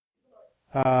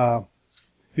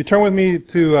If you turn with me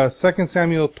to 2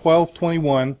 Samuel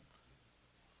 12:21,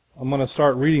 I'm going to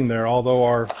start reading there, although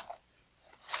our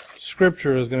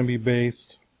scripture is going to be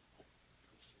based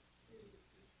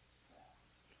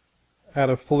out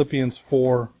of Philippians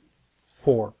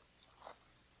 4:4.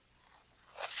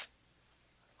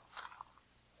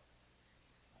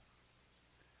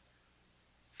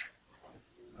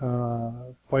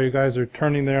 While you guys are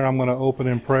turning there, I'm going to open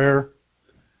in prayer.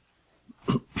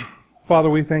 Father,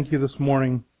 we thank you this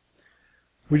morning.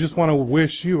 We just want to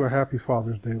wish you a happy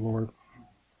Father's Day, Lord.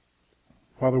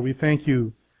 Father, we thank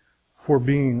you for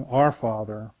being our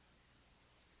Father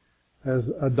as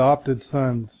adopted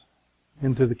sons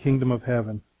into the kingdom of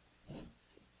heaven.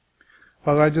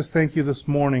 Father, I just thank you this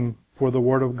morning for the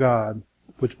Word of God,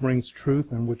 which brings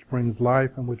truth and which brings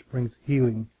life and which brings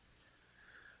healing.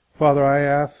 Father, I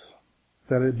ask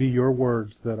that it be your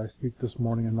words that I speak this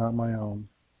morning and not my own.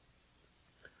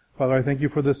 Father, I thank you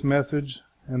for this message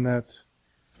and that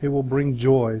it will bring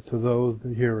joy to those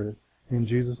that hear it. In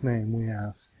Jesus' name we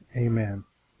ask. Amen.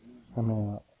 Amen.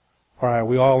 All right,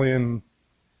 we all in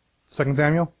 2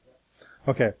 Samuel?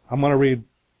 Okay, I'm going to read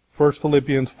 1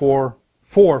 Philippians 4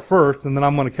 first, and then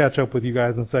I'm going to catch up with you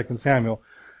guys in 2 Samuel.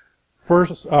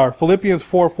 Philippians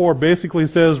 4:4 basically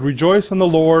says, rejoice in the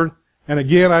Lord, and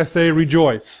again I say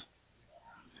rejoice.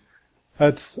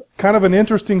 It's kind of an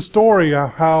interesting story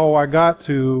how I got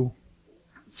to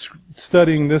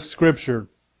studying this scripture.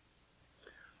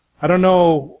 I don't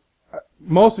know,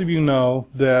 most of you know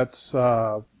that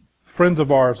friends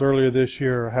of ours earlier this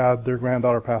year had their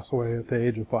granddaughter pass away at the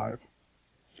age of 5.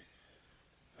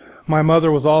 My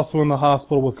mother was also in the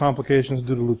hospital with complications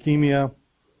due to leukemia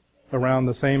around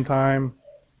the same time,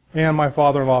 and my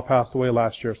father-in-law passed away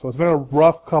last year. So it's been a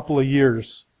rough couple of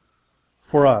years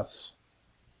for us.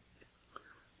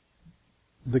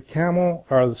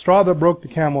 The straw that broke the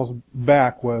camel's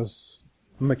back was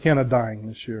McKenna dying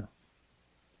this year.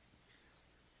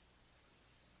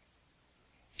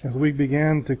 As we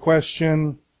began to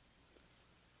question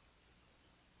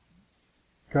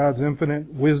God's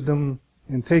infinite wisdom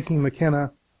in taking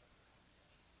McKenna,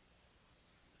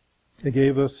 it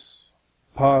gave us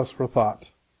pause for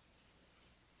thought.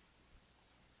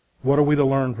 What are we to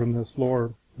learn from this,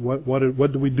 Lord? What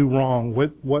do we do wrong?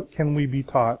 What can we be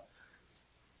taught?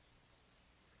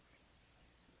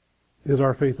 Is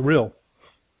our faith real?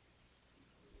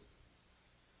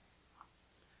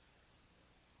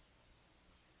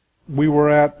 We were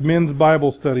at men's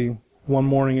Bible study one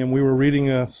morning and we were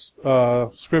reading a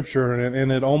scripture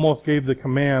and it almost gave the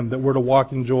command that we're to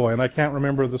walk in joy. And I can't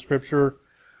remember the scripture,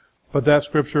 but that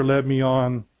scripture led me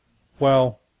on,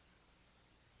 well,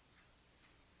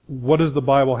 what does the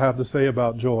Bible have to say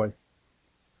about joy?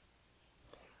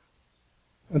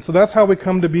 And so that's how we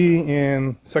come to be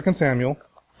in 2 Samuel.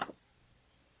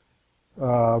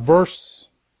 Verse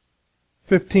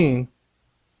 15,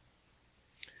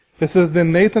 it says,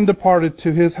 Then Nathan departed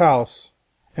to his house,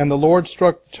 and the Lord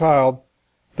struck the child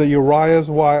that Uriah's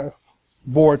wife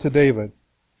bore to David,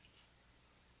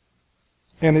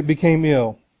 and it became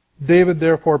ill. David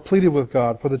therefore pleaded with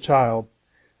God for the child,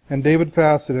 and David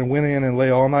fasted and went in and lay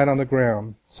all night on the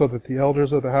ground, so that the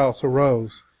elders of the house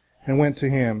arose and went to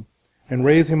him, and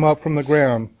raised him up from the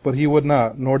ground, but he would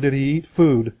not, nor did he eat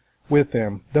food with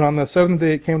them. Then on the 7th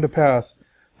day it came to pass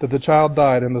that the child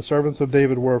died, and the servants of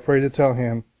David were afraid to tell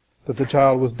him that the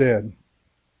child was dead.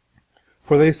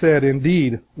 For they said,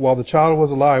 Indeed, while the child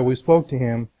was alive, we spoke to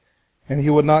him, and he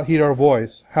would not heed our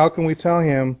voice. How can we tell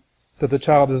him that the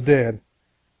child is dead?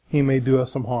 He may do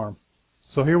us some harm.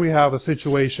 So here we have a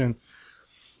situation.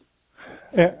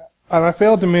 And I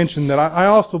failed to mention that I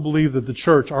also believe that the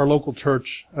church, our local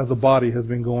church as a body, has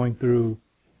been going through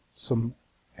some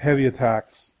heavy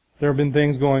attacks. There have been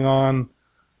things going on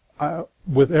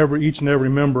with each and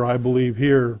every member, I believe,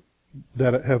 here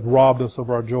that have robbed us of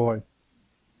our joy.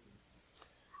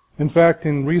 In fact,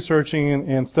 in researching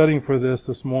and studying for this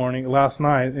last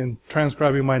night, and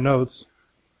transcribing my notes,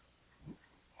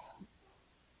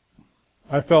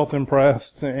 I felt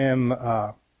impressed, and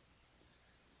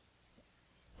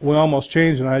we almost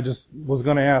changed, and I just was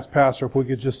going to ask Pastor if we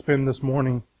could just spend this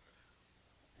morning,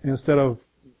 instead of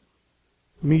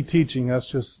me teaching, us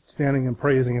just standing and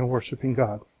praising and worshiping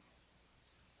God.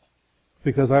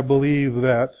 Because I believe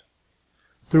that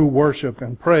through worship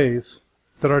and praise,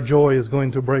 that our joy is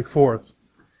going to break forth.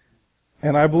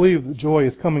 And I believe that joy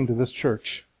is coming to this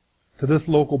church, to this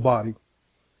local body.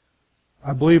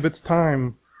 I believe it's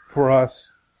time for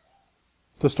us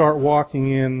to start walking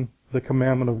in the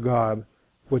commandment of God,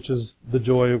 which is the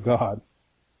joy of God.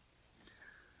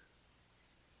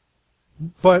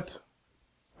 But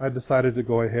I decided to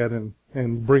go ahead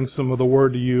and bring some of the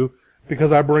Word to you,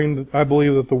 because I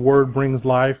believe that the Word brings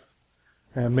life,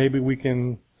 and maybe we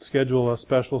can schedule a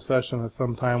special session at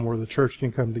some time where the church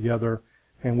can come together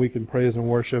and we can praise and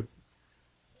worship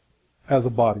as a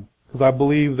body. Because I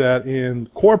believe that in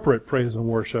corporate praise and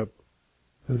worship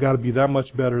has got to be that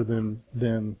much better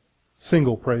than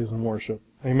single praise and worship.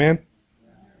 Amen?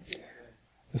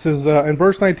 It says in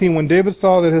verse 19, when David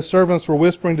saw that his servants were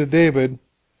whispering to David,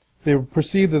 they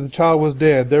perceived that the child was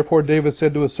dead. Therefore David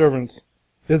said to his servants,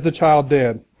 is the child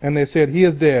dead? And they said, he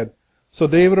is dead. So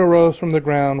David arose from the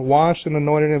ground, washed and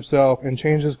anointed himself, and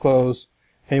changed his clothes,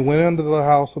 and he went into the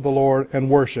house of the Lord and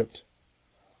worshipped.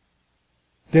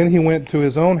 Then he went to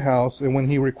his own house, and when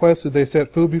he requested, they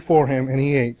set food before him, and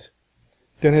he ate.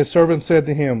 Then his servant said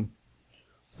to him,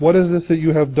 what is this that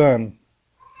you have done?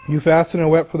 You fasted and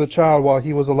wept for the child while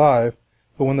he was alive,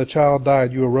 but when the child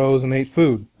died, you arose and ate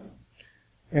food.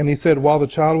 And he said, while the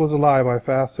child was alive, I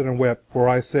fasted and wept, for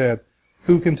I said,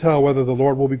 who can tell whether the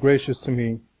Lord will be gracious to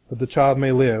me, that the child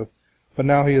may live? But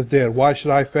now he is dead. Why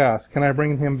should I fast? Can I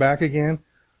bring him back again?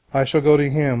 I shall go to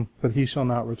him, but he shall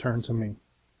not return to me.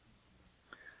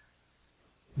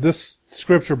 This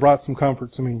scripture brought some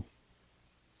comfort to me,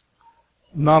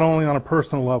 not only on a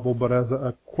personal level, but as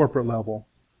a corporate level.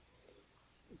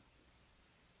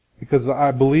 Because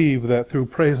I believe that through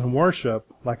praise and worship,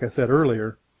 like I said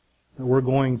earlier, that we're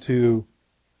going to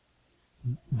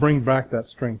bring back that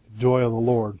strength, joy of the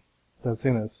Lord that's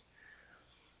in us.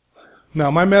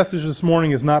 Now, my message this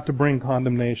morning is not to bring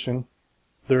condemnation.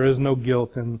 There is no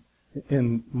guilt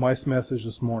in my message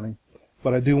this morning.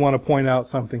 But I do want to point out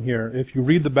something here. If you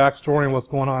read the backstory and what's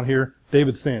going on here,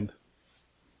 David sinned.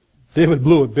 David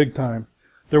blew it big time.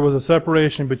 There was a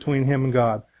separation between him and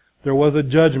God. There was a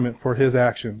judgment for his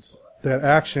actions.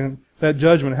 That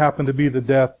judgment happened to be the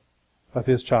death of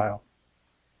his child.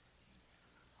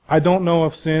 I don't know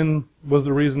if sin was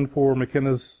the reason for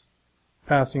McKenna's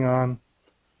passing on.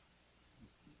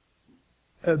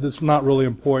 It's not really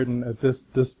important at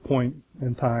this point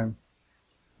in time.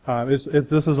 This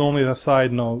is only a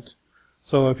side note.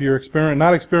 So if you're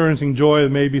not experiencing joy,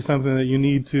 it may be something that you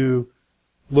need to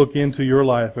look into your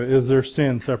life. Is there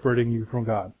sin separating you from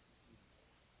God?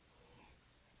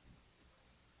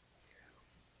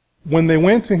 When they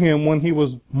went to him when he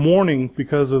was mourning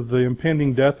because of the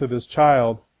impending death of his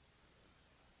child,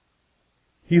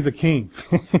 he's a king.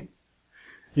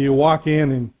 You walk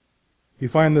in and you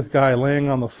find this guy laying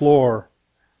on the floor,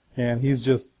 and he's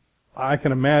just, I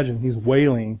can imagine, he's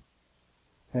wailing.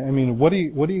 I mean, what are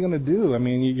you going to do? I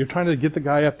mean, you're trying to get the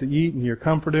guy up to eat, and you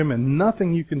comfort him, and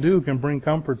nothing you can do can bring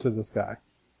comfort to this guy.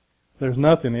 There's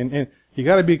nothing. And you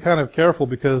got to be kind of careful,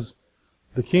 because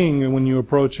the king, when you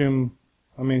approach him,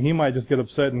 I mean, he might just get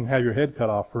upset and have your head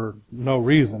cut off for no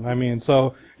reason. I mean,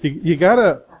 so you got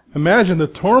to imagine the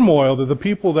turmoil that the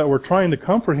people that were trying to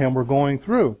comfort him were going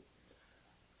through.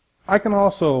 I can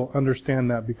also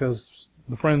understand that, because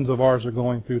the friends of ours are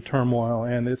going through turmoil,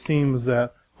 and it seems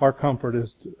that our comfort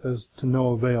is to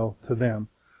no avail to them.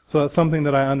 So that's something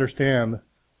that I understand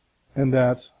and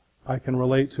that I can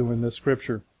relate to in this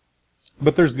scripture.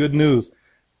 But there's good news.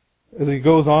 As he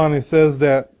goes on, he says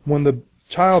that when the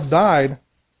child died,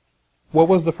 what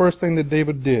was the first thing that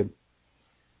David did?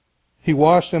 He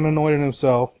washed and anointed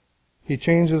himself, he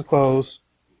changed his clothes,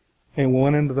 and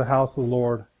went into the house of the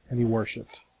Lord, and he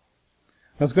worshipped.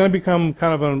 Now, it's going to become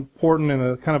kind of important and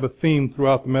a kind of a theme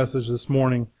throughout the message this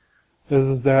morning,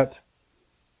 is that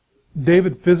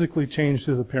David physically changed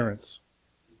his appearance.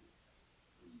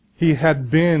 He had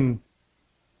been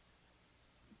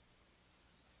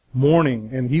mourning,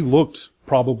 and he looked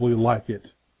probably like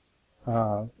it.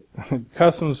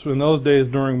 Customs in those days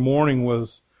during mourning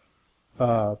was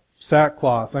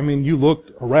sackcloth. I mean, you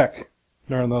looked a wreck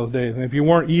during those days. And if you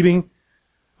weren't eating,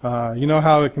 you know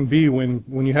how it can be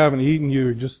when you haven't eaten.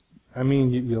 You just, I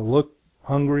mean, you look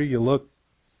hungry, you look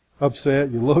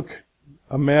upset, you look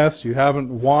a mess, you haven't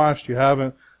washed,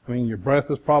 I mean, your breath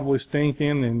is probably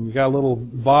stinking, and you got a little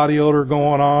body odor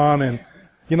going on, and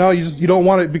you don't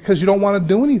want it, because you don't want to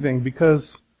do anything,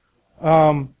 because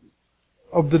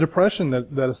of the depression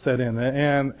that is set in,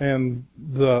 and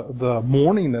the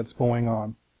mourning that's going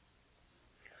on.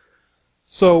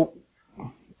 So,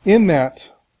 in that,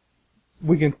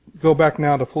 we can go back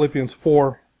now to Philippians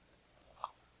 4,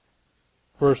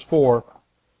 verse 4.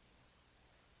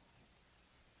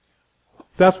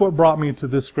 That's what brought me to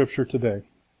this scripture today.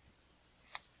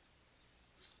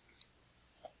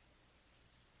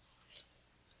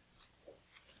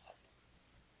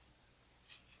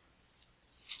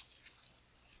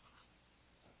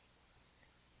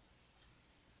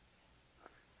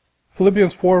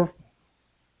 Philippians 4,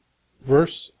 verse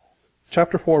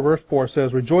chapter 4, verse 4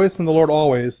 says, "Rejoice in the Lord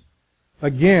always.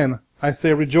 Again, I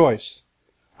say rejoice."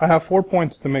 I have 4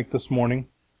 points to make this morning.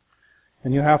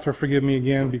 And you have to forgive me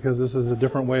again because this is a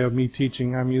different way of me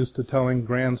teaching. I'm used to telling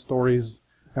grand stories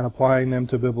and applying them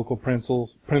to biblical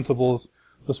principles.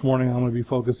 This morning I'm going to be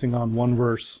focusing on one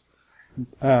verse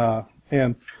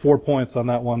and 4 points on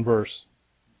that one verse.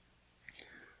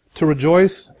 To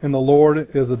rejoice in the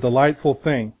Lord is a delightful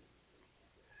thing.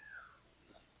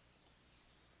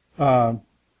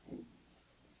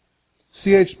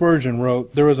 C.H. Spurgeon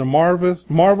wrote, "There is a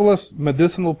marvelous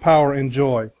medicinal power in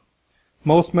joy.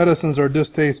 Most medicines are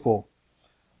distasteful,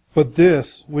 but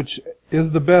this, which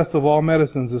is the best of all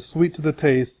medicines, is sweet to the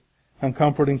taste and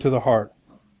comforting to the heart."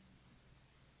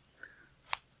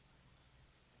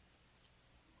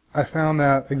 I found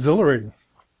that exhilarating.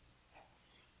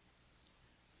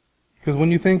 Because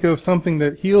when you think of something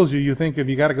that heals you, you think of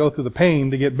you got to go through the pain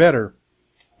to get better.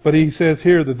 But he says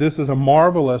here that this is a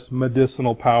marvelous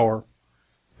medicinal power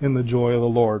in the joy of the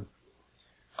Lord.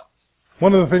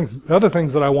 One of the other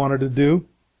things that I wanted to do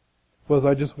was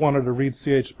I just wanted to read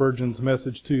C.H. Spurgeon's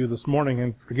message to you this morning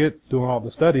and forget doing all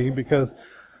the studying, because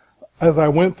as I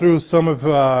went through some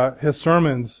of his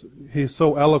sermons, he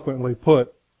so eloquently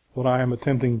put what I am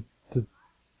attempting to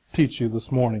teach you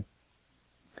this morning.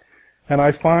 And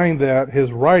I find that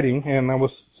his writing, and I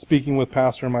was speaking with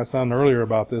Pastor and my son earlier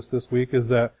about this week, is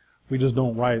that we just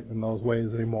don't write in those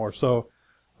ways anymore. So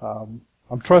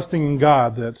I'm trusting in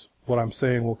God that what I'm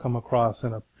saying will come across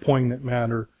in a poignant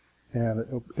manner,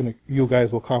 and you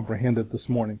guys will comprehend it this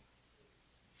morning.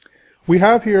 We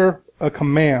have here a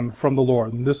command from the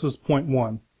Lord, and this is point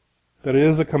 1, that it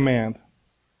is a command.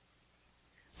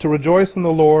 To rejoice in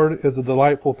the Lord is a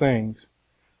delightful thing.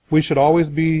 We should always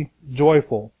be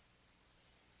joyful.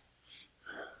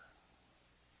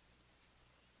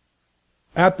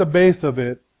 At the base of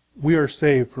it, we are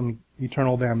saved from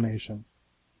eternal damnation.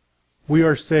 We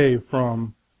are saved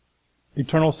from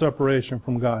eternal separation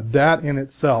from God. That in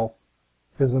itself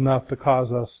is enough to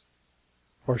cause us,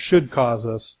 or should cause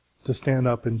us, to stand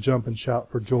up and jump and shout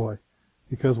for joy,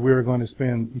 because we are going to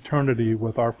spend eternity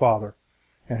with our Father.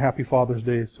 And happy Father's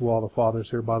Day to all the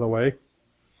fathers here, by the way.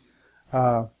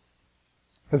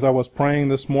 As I was praying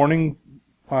this morning,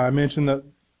 I mentioned that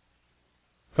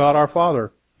God our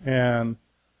Father, and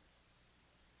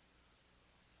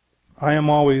I am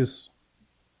always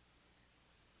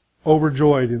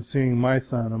overjoyed in seeing my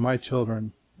son and my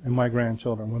children and my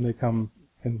grandchildren when they come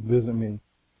and visit me.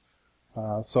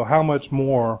 So how much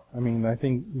more, I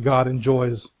think God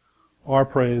enjoys our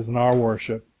praise and our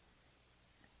worship.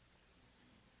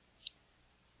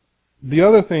 The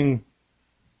other thing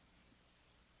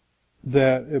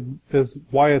that is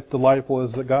why it's delightful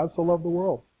is that God so loved the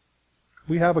world.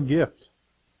 We have a gift.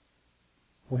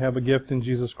 We have a gift in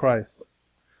Jesus Christ.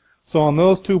 So on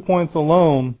those 2 points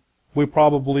alone, we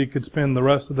probably could spend the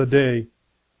rest of the day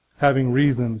having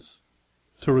reasons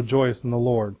to rejoice in the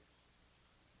Lord.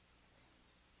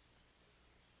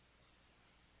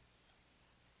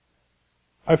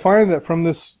 I find that from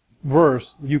this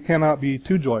verse, you cannot be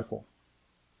too joyful,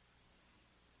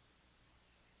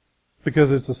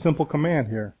 because it's a simple command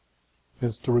here,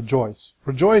 is to rejoice.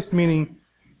 Rejoice meaning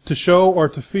to show or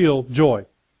to feel joy.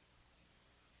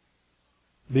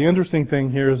 The interesting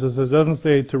thing here is it doesn't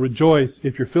say to rejoice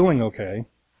if you're feeling okay.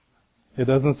 It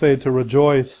doesn't say to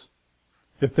rejoice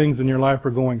if things in your life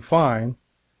are going fine.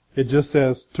 It just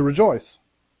says to rejoice.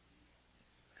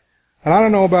 And I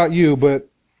don't know about you, but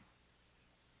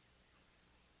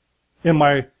in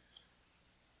my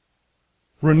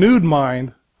renewed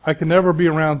mind, I can never be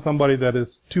around somebody that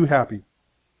is too happy.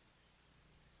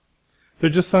 There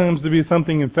just seems to be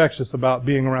something infectious about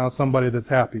being around somebody that's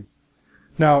happy.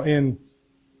 Now, in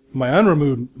my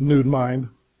unrenewed mind,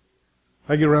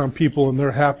 I get around people and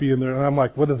they're happy, and I'm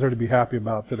like, what is there to be happy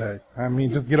about today?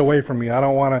 Just get away from me. I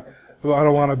don't want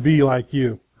to be like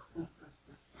you.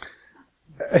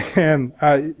 And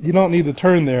you don't need to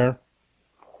turn there.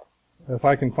 If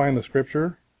I can find the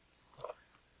scripture.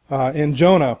 In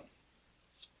Jonah,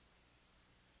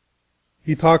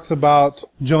 he talks about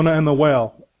Jonah and the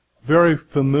whale. Very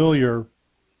familiar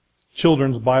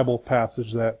children's Bible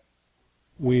passage that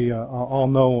we all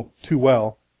know too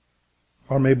well,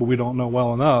 or maybe we don't know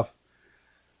well enough.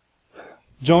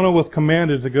 Jonah was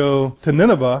commanded to go to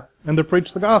Nineveh and to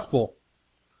preach the gospel.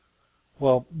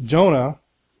 Well, Jonah,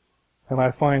 and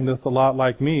I find this a lot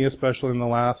like me, especially in the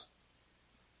last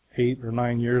 8 or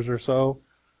 9 years or so,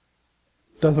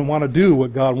 doesn't want to do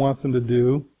what God wants him to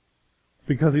do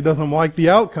because he doesn't like the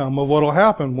outcome of what will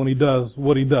happen when he does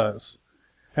what he does.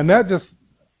 And that just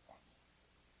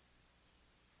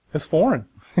is foreign.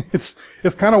 It's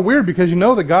kind of weird because you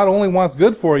know that God only wants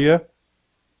good for you,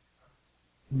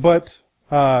 but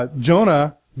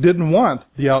Jonah didn't want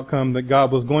the outcome that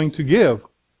God was going to give.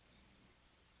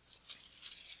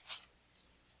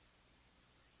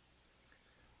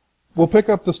 We'll pick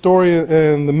up the story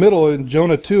in the middle in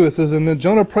Jonah 2. It says, and then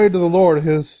Jonah prayed to the Lord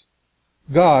his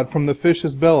God from the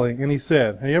fish's belly, and he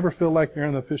said, "Have you ever feel like you're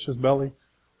in the fish's belly?"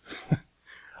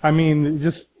 I mean,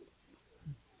 just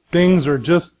things are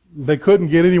just, they couldn't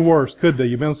get any worse, could they?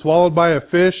 You've been swallowed by a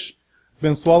fish,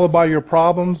 been swallowed by your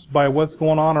problems, by what's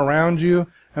going on around you,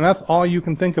 and that's all you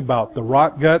can think about. The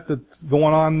rot gut that's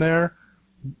going on there,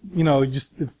 you know,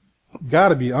 just, it's got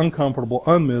to be uncomfortable,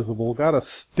 unmiserable, got to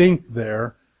stink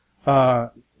there.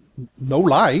 No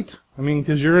light. I mean,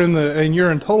 because you're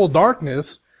in total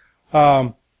darkness.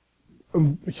 And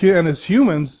as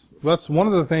humans, that's one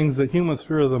of the things that humans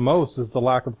fear the most is the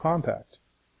lack of contact.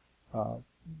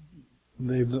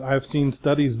 I've seen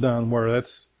studies done where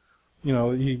that's, you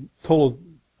know, total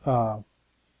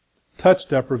touch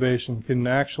deprivation can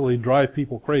actually drive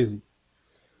people crazy.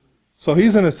 So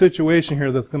he's in a situation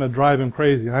here that's going to drive him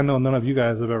crazy. I know none of you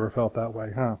guys have ever felt that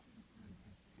way, huh?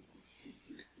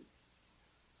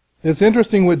 It's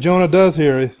interesting what Jonah does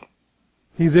here.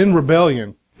 He's in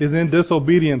rebellion. He's in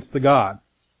disobedience to God.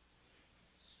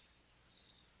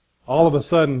 All of a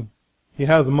sudden, he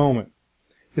has a moment.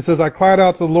 It says, I cried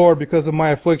out to the Lord because of my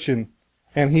affliction,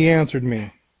 and he answered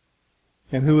me.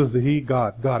 And who is the he?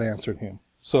 God. God answered him.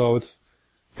 So it's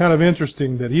kind of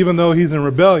interesting that even though he's in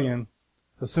rebellion,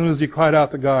 as soon as he cried out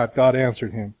to God, God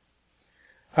answered him.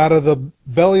 Out of the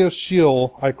belly of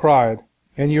Sheol I cried,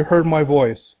 and you heard my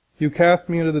voice. You cast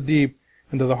me into the deep,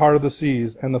 into the heart of the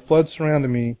seas, and the floods surrounded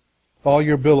me. All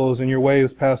your billows and your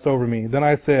waves passed over me. Then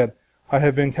I said, I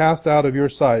have been cast out of your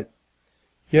sight.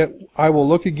 Yet I will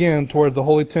look again toward the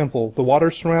holy temple. The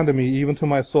waters surrounded me, even to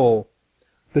my soul.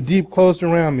 The deep closed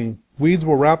around me. Weeds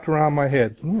were wrapped around my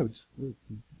head.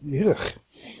 Ugh.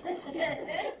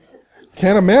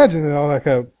 Can't imagine,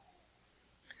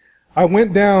 I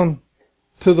went down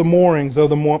to the moorings of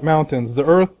the mountains. The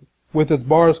earth with its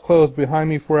bars closed behind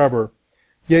me forever.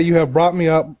 Yet you have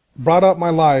brought up my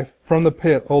life from the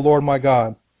pit, O Lord my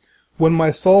God. When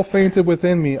my soul fainted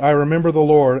within me, I remembered the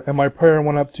Lord, and my prayer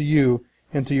went up to you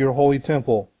into your holy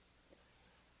temple.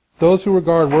 Those who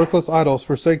regard worthless idols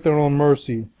forsake their own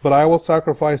mercy, but I will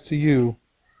sacrifice to you,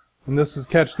 and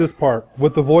catch this part,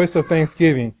 with the voice of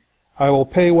thanksgiving, I will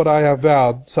pay what I have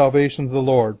vowed, salvation to the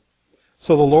Lord.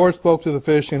 So the Lord spoke to the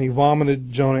fish, and he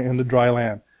vomited Jonah into dry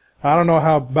land. I don't know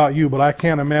how about you, but I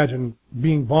can't imagine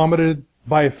being vomited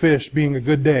by a fish being a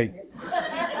good day.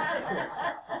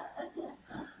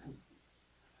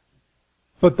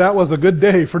 But that was a good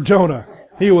day for Jonah.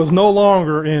 He was no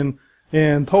longer in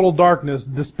total darkness,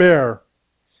 despair.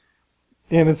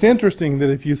 And it's interesting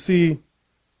that if you see,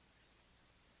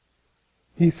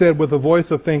 he said with a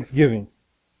voice of thanksgiving,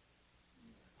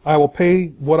 I will pay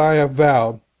what I have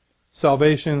vowed,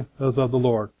 salvation is of the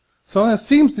Lord. So it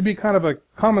seems to be kind of a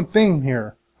common thing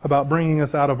here about bringing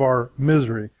us out of our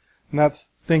misery. And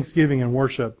that's thanksgiving and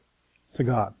worship to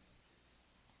God.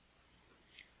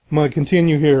 I'm going to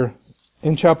continue here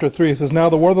in chapter 3. It says, Now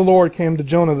the word of the Lord came to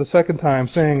Jonah the second time,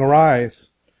 saying, Arise,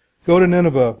 go to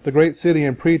Nineveh, the great city,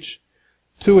 and preach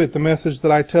to it the message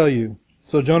that I tell you.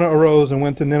 So Jonah arose and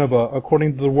went to Nineveh,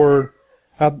 according to the word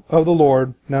of the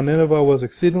Lord. Now Nineveh was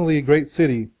exceedingly a great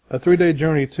city, a 3-day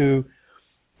journey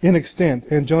in extent,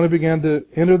 and Jonah began to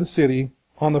enter the city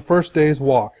on the first day's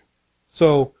walk.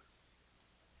 So,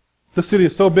 the city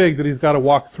is so big that he's got to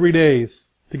walk 3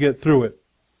 days to get through it.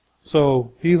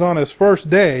 So, he's on his first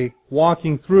day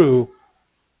walking through.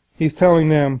 He's telling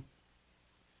them,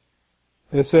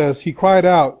 it says, he cried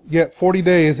out, yet 40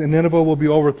 days and Nineveh will be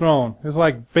overthrown. It's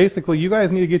like, basically, you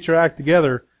guys need to get your act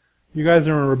together. You guys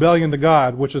are in rebellion to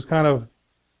God, which is kind of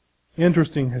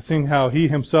interesting, seeing how he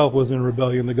himself was in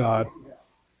rebellion to God.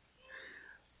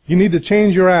 You need to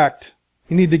change your act.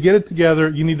 You need to get it together.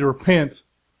 You need to repent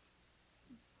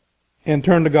and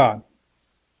turn to God.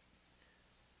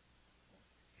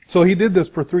 So he did this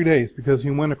for 3 days because he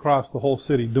went across the whole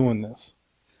city doing this.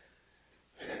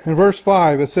 In verse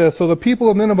 5 it says, So the people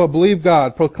of Nineveh believed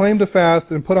God, proclaimed a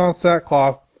fast, and put on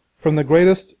sackcloth from the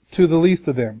greatest to the least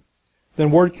of them.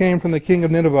 Then word came from the king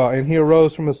of Nineveh, and he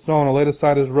arose from his throne and laid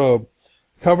aside his robe,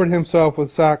 covered himself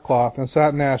with sackcloth, and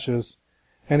sat in ashes.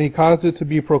 And he caused it to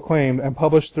be proclaimed and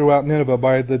published throughout Nineveh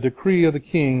by the decree of the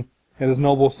king and his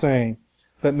nobles, saying,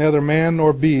 That neither man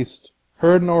nor beast,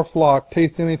 herd nor flock,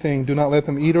 taste anything, do not let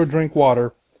them eat or drink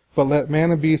water, but let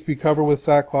man and beast be covered with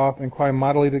sackcloth, and cry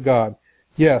mightily to God.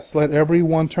 Yes, let every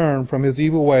one turn from his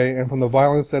evil way and from the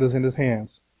violence that is in his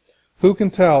hands. Who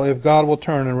can tell if God will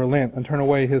turn and relent and turn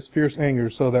away his fierce anger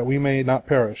so that we may not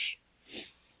perish?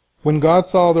 When God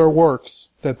saw their works,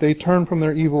 that they turned from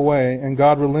their evil way, and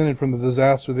God relented from the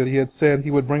disaster that he had said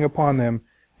he would bring upon them,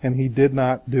 and he did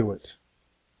not do it.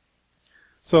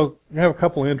 So we have a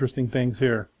couple of interesting things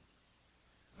here.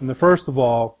 And the first of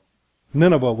all,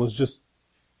 Nineveh was just,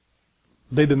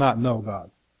 they did not know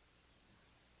God.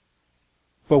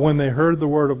 But when they heard the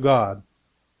word of God,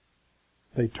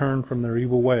 they turned from their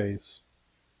evil ways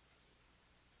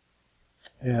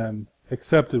and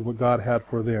accepted what God had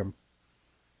for them.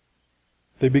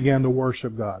 They began to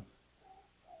worship God.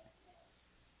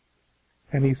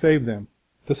 And he saved them.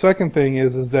 The second thing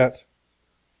is that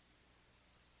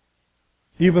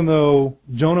even though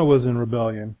Jonah was in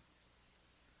rebellion,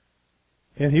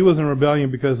 and he was in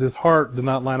rebellion because his heart did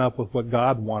not line up with what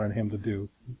God wanted him to do.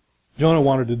 Jonah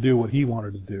wanted to do what he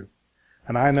wanted to do.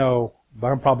 And I know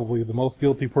I'm probably the most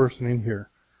guilty person in here.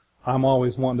 I'm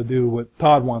always wanting to do what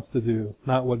Todd wants to do,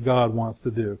 not what God wants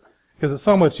to do. Because it's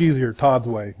so much easier Todd's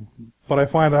way. But I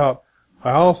find out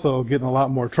I also get in a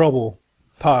lot more trouble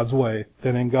Todd's way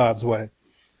than in God's way.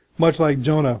 Much like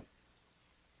Jonah.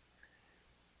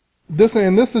 This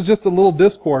is just a little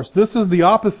discourse. This is the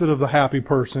opposite of the happy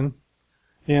person.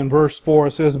 In verse 4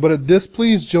 it says, "But it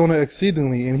displeased Jonah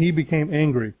exceedingly, and he became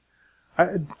angry."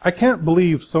 I can't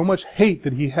believe so much hate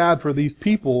that he had for these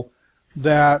people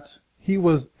that he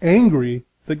was angry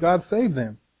that God saved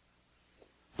them.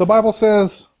 The Bible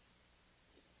says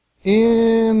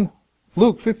in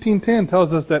Luke 15:10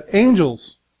 tells us that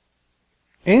angels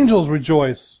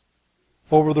rejoice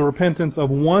over the repentance of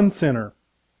one sinner.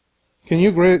 Can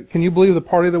you believe the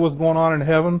party that was going on in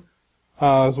heaven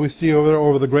as we see over there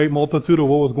over the great multitude of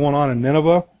what was going on in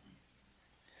Nineveh?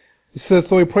 It says,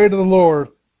 "So he prayed to the Lord,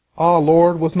 'Ah,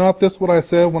 Lord, was not this what I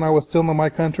said when I was still in my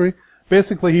country?'"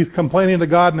 Basically, he's complaining to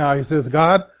God now. He says,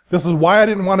 "God, this is why I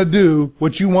didn't want to do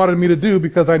what you wanted me to do,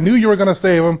 because I knew you were going to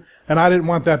save him, and I didn't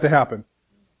want that to happen."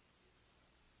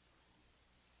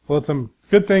 Well, it's a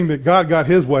good thing that God got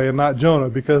his way and not Jonah,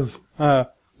 because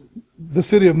the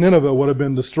city of Nineveh would have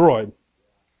been destroyed.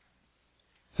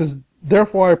 It says,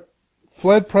 "Therefore I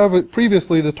fled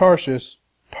previously to Tarshish,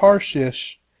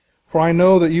 for I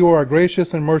know that you are a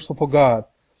gracious and merciful God,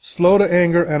 slow to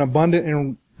anger and abundant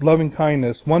in loving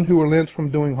kindness, one who relents from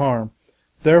doing harm.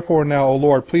 Therefore now, O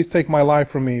Lord, please take my life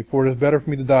from me, for it is better for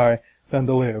me to die than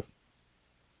to live."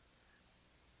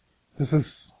 This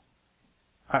is...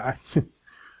 I'm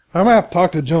going to have to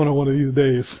talk to Jonah one of these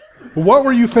days. What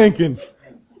were you thinking?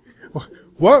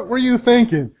 What were you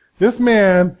thinking? This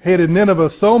man hated Nineveh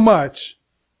so much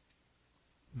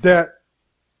that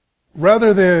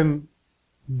rather than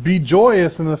be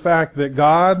joyous in the fact that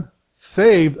God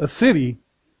saved a city,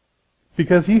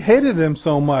 because he hated them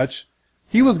so much,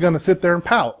 he was going to sit there and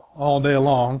pout all day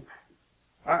long.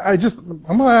 I'm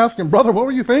going to ask him, "Brother, what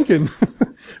were you thinking?"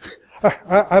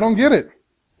 I don't get it.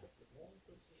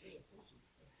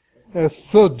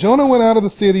 So Jonah went out of the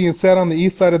city and sat on the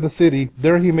east side of the city.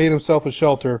 There he made himself a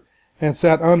shelter and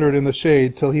sat under it in the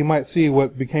shade till he might see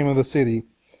what became of the city.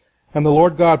 And the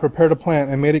Lord God prepared a plant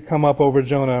and made it come up over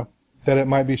Jonah, that it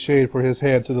might be shade for his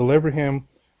head, to deliver him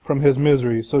from his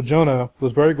misery. So Jonah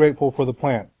was very grateful for the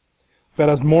plant. But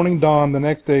as morning dawned the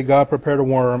next day, God prepared a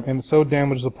worm, and so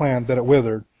damaged the plant that it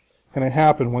withered. And it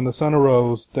happened, when the sun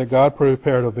arose, that God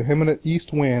prepared a vehement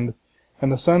east wind,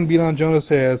 and the sun beat on Jonah's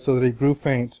head, so that he grew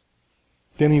faint.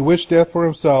 Then he wished death for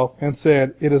himself, and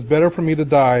said, "It is better for me to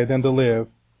die than to live."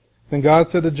 Then God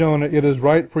said to Jonah, "It is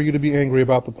right for you to be angry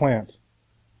about the plant."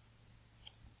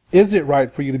 "Is it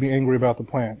right for you to be angry about the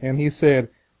plant?" And he said,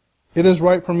 "It is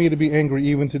right for me to be angry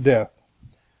even to death."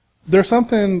 There's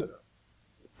something,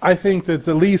 I think, that's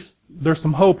at least, there's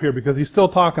some hope here, because he's still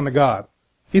talking to God.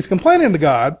 He's complaining to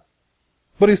God,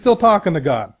 but he's still talking to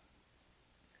God.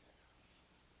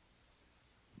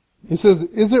 He says,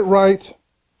 "Is it right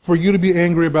for you to be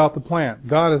angry about the plant?"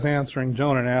 God is answering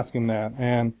Jonah and asking that.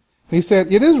 And he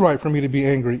said, "It is right for me to be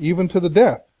angry, even to the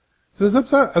death." He says,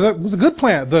 that was a good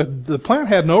plant. The plant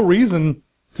had no reason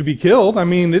to be killed. I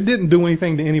mean, it didn't do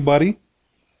anything to anybody.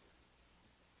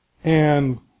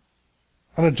 And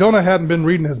I know Jonah hadn't been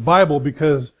reading his Bible,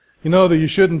 because you know that you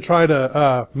shouldn't try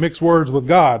to mix words with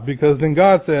God, because then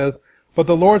God says, "But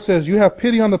the Lord says, you have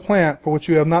pity on the plant for which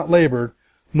you have not labored,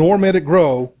 nor made it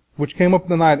grow, which came up in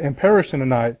the night and perished in the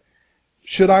night.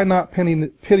 Should I not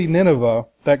pity Nineveh,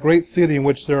 that great city in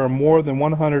which there are more than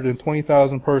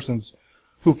 120,000 persons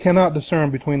who cannot discern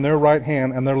between their right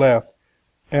hand and their left,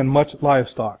 and much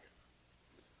livestock?"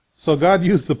 So God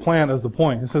used the plant as the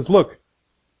point. He says, look,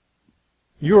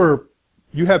 you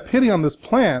have pity on this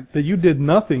plant that you did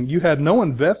nothing. You had no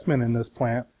investment in this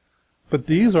plant, but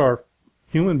these are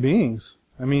human beings.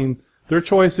 I mean, their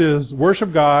choice is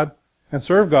worship God and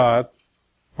serve God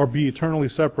or be eternally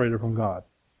separated from God.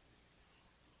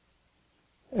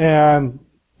 And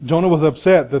Jonah was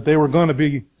upset that they were going to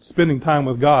be spending time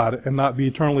with God and not be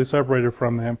eternally separated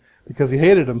from Him because he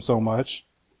hated Him so much.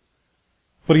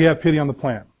 But he had pity on the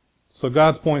plant. So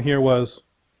God's point here was,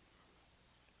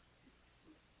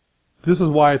 this is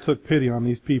why I took pity on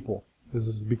these people. This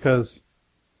is because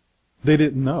they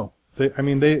didn't know.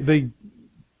 They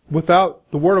without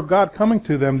the Word of God coming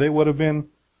to them, they would have been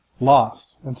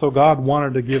lost. And so God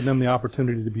wanted to give them the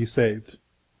opportunity to be saved.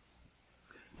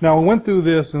 Now, we went through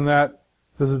this and that.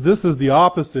 This is the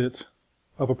opposite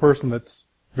of a person that's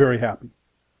very happy.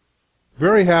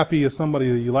 Very happy is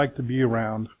somebody that you like to be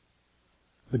around.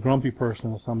 The grumpy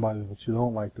person is somebody that you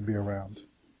don't like to be around.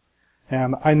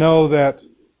 And I know that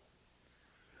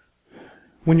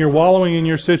when you're wallowing in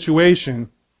your situation,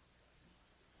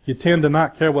 you tend to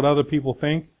not care what other people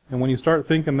think. And when you start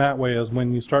thinking that way is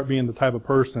when you start being the type of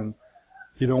person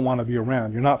you don't want to be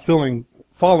around. You're not following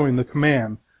the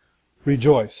command,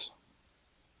 rejoice.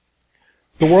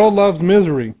 The world loves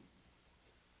misery.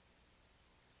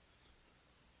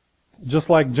 Just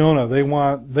like Jonah,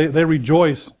 they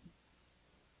rejoice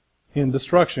in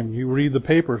destruction. You read the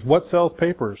papers. What sells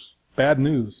papers? Bad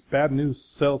news. Bad news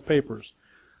sells papers.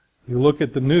 You look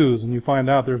at the news and you find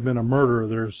out there's been a murder.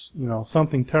 There's,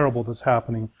 something terrible that's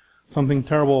happening. Something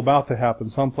terrible about to happen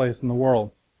someplace in the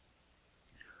world.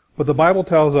 But the Bible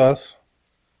tells us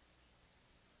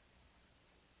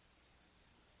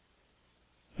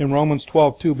in Romans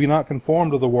 12:2, be not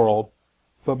conformed to the world,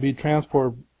 but be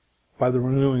transformed by the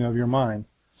renewing of your mind.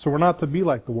 So we're not to be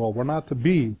like the world. We're not to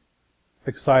be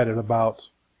excited about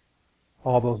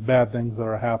all those bad things that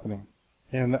are happening.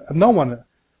 And no one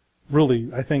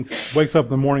really, I think, wakes up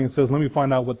in the morning and says, let me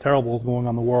find out what terrible is going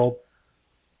on in the world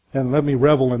and let me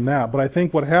revel in that. But I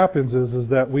think what happens is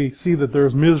that we see that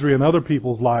there's misery in other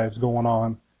people's lives going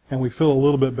on and we feel a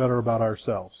little bit better about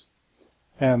ourselves.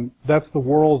 And that's the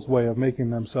world's way of making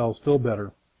themselves feel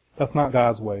better. That's not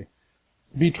God's way.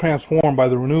 Be transformed by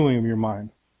the renewing of your mind.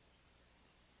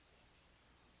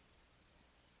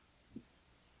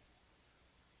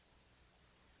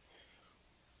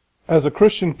 As a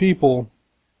Christian people,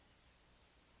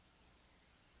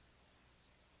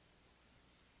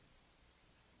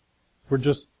 we're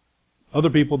just other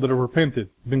people that have repented,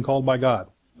 been called by God.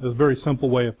 It's a very simple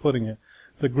way of putting it.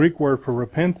 The Greek word for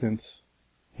repentance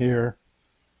here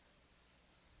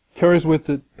carries with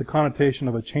it the connotation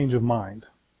of a change of mind.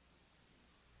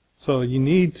 So you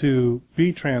need to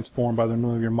be transformed by the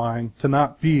renewing of your mind to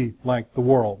not be like the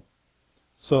world.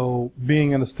 So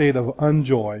being in a state of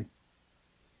unjoy,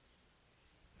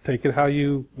 take it how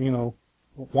you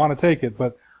want to take it,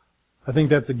 but I think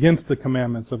that's against the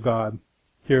commandments of God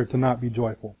here to not be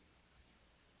joyful.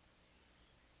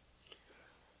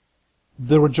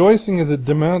 The rejoicing is a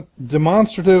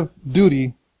demonstrative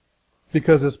duty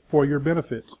because it's for your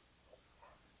benefit.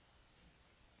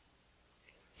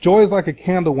 Joy is like a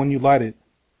candle when you light it.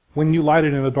 When you light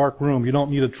it in a dark room, you don't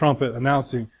need a trumpet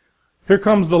announcing, here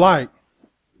comes the light.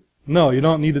 No, you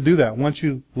don't need to do that. Once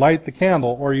you light the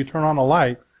candle or you turn on a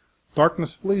light,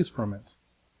 darkness flees from it.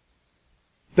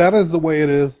 That is the way it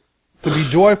is to be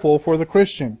joyful for the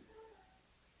Christian.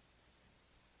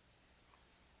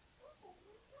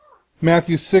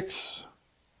 Matthew 6:16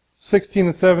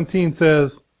 and 17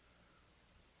 says,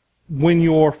 when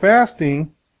you're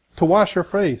fasting, to wash your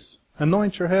face,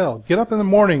 anoint your head, get up in the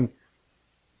morning,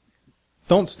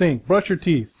 don't stink, brush your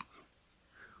teeth,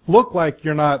 look like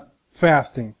you're not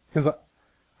fasting. Because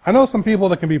I know some people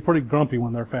that can be pretty grumpy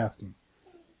when they're fasting.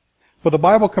 But the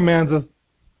Bible commands us,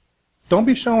 don't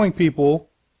be showing people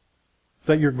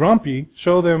that you're grumpy.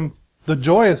 Show them the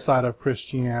joyous side of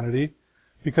Christianity.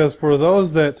 Because for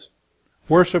those that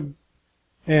worship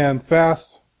and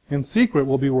fast in secret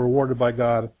will be rewarded by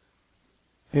God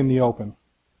in the open.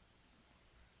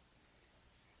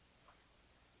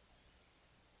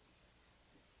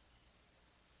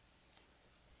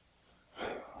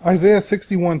 Isaiah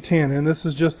 61:10, and this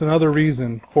is just another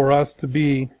reason for us to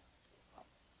be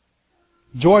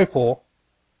joyful.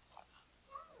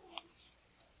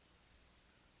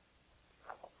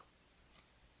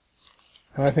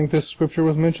 And I think this scripture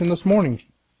was mentioned this morning. It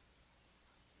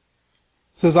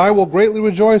says, I will greatly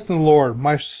rejoice in the Lord.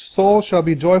 My soul shall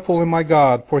be joyful in my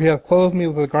God, for He hath clothed me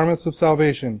with the garments of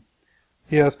salvation.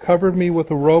 He has covered me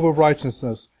with a robe of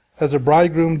righteousness, as a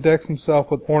bridegroom decks himself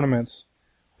with ornaments,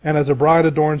 and as a bride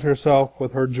adorns herself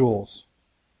with her jewels.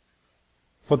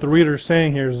 What the reader is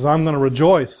saying here is, I'm going to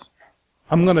rejoice.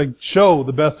 I'm going to show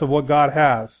the best of what God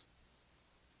has.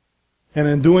 And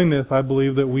in doing this, I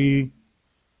believe that we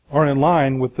are in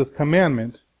line with this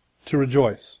commandment to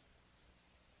rejoice.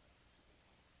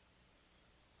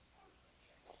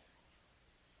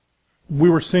 We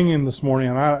were singing this morning,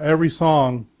 and every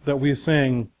song that we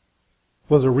sang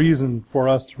was a reason for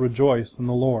us to rejoice in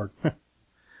the Lord.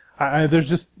 I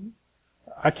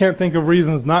can't think of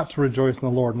reasons not to rejoice in the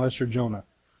Lord unless you're Jonah.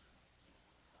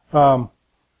 My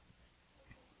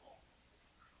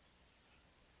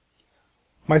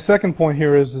second point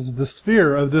here is the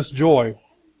sphere of this joy.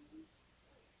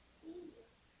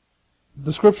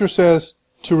 The scripture says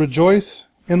to rejoice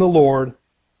in the Lord.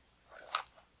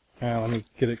 Let me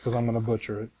get it because I'm going to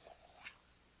butcher it.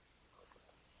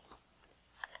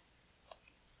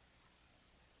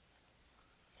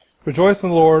 Rejoice in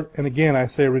the Lord, and again I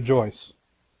say rejoice.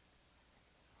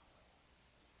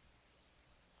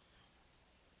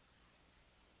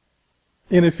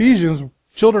 In Ephesians,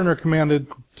 children are commanded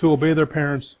to obey their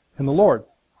parents in the Lord.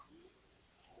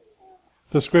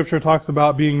 The scripture talks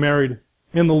about being married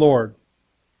in the Lord.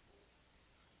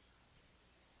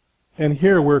 And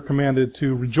here we're commanded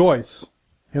to rejoice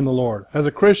in the Lord. As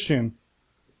a Christian,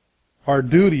 our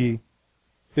duty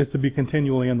is to be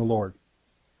continually in the Lord.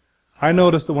 I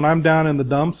notice that when I'm down in the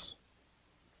dumps,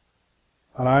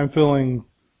 and I'm feeling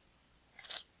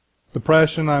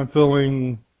depression, I'm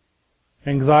feeling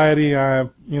anxiety, I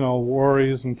have,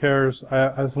 worries and cares,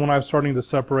 that's when I'm starting to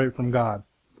separate from God.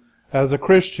 As a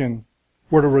Christian,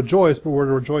 we're to rejoice, but we're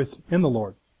to rejoice in the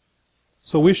Lord.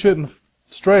 So we shouldn't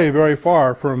stray very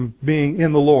far from being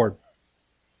in the Lord.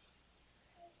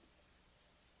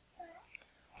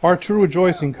 Our true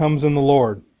rejoicing comes in the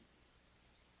Lord.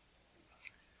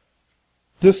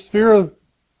 This sphere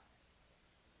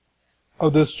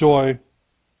of this joy,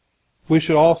 we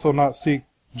should also not seek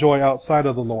joy outside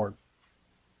of the Lord.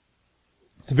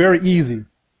 It's very easy.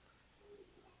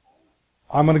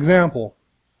 I'm an example.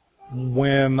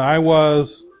 When I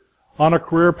was on a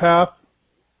career path,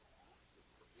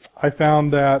 I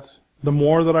found that the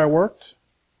more that I worked,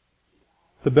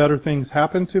 the better things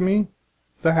happened to me,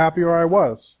 the happier I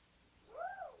was.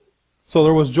 So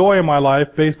there was joy in my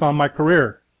life based on my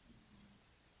career.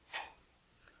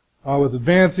 I was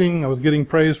advancing, I was getting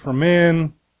praise from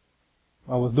men,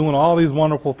 I was doing all these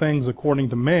wonderful things according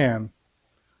to man.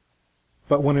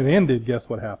 But when it ended, guess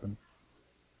what happened?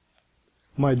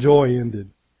 My joy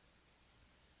ended.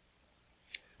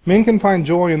 Men can find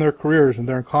joy in their careers and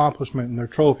their accomplishment and their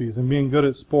trophies and being good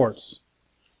at sports.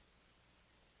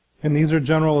 And these are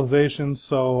generalizations,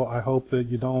 so I hope that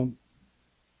you don't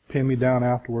pin me down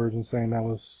afterwards and saying that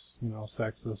was,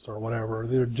 sexist or whatever.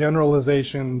 They're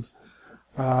generalizations.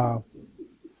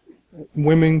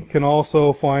 Women can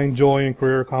also find joy in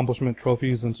career accomplishment,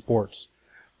 trophies, and sports.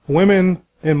 Women,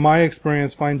 in my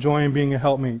experience, find joy in being a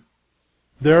helpmate.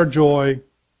 Their joy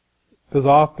is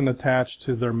often attached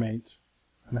to their mate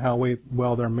and how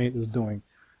well their mate is doing.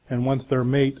 And once their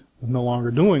mate is no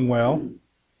longer doing well,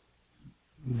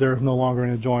 there's no longer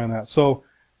any joy in that. So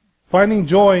finding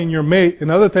joy in your mate and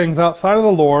other things outside of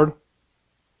the Lord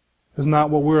is not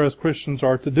what we as Christians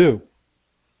are to do.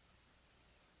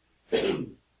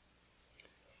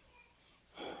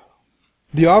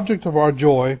 The object of our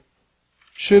joy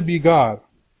should be God.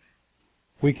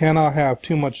 We cannot have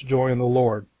too much joy in the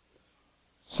Lord.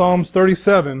 Psalms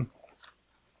 37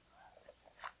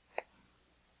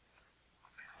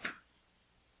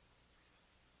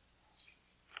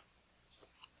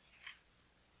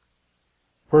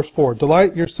 verse 4.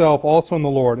 Delight yourself also in the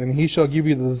Lord, and he shall give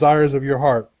you the desires of your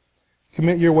heart.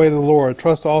 Commit your way to the Lord,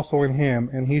 trust also in him,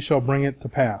 and he shall bring it to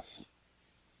pass.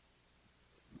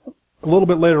 A little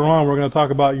bit later on, we're going to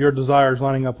talk about your desires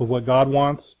lining up with what God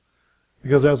wants.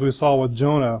 Because as we saw with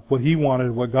Jonah, what he wanted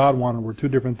and what God wanted were two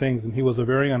different things, and he was a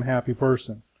very unhappy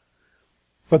person.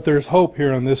 But there's hope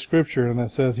here in this scripture, and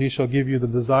that says, he shall give you the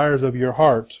desires of your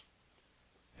heart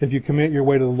if you commit your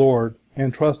way to the Lord,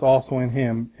 and trust also in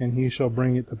him, and he shall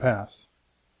bring it to pass.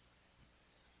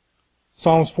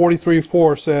 Psalms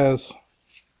 43:4 says,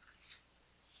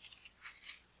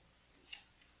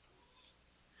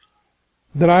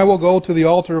 Then I will go to the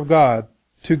altar of God,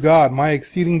 to God my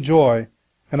exceeding joy,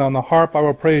 and on the harp I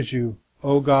will praise you,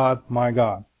 O God, my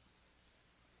God.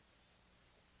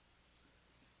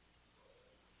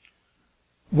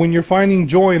 When you're finding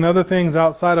joy in other things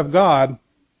outside of God,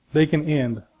 they can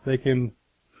end. They can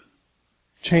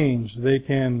change. They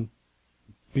can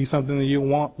be something that you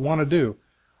want to do.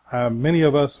 Many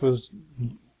of us as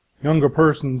younger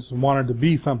persons wanted to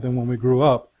be something when we grew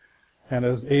up. And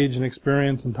as age and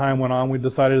experience and time went on, we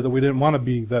decided that we didn't want to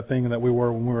be that thing that we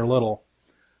were when we were little.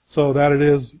 So that it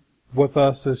is with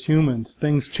us as humans.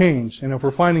 Things change. And if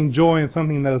we're finding joy in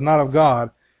something that is not of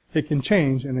God, it can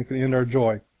change and it can end our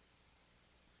joy.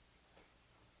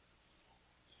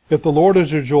 If the Lord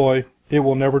is your joy, it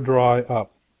will never dry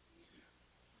up.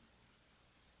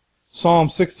 Psalm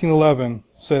 16:11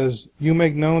 says, "You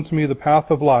make known to me the path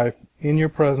of life. In your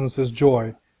presence is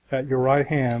joy. At your right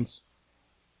hands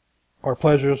are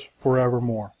pleasures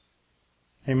forevermore."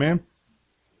 Amen?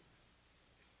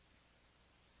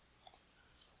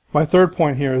 My third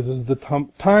point here is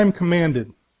the time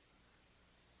commanded.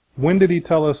 When did he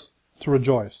tell us to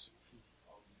rejoice?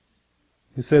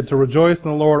 He said to rejoice in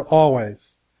the Lord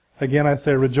always. Again, I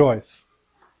say rejoice.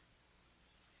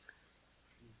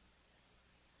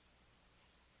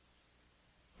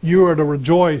 You are to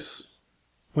rejoice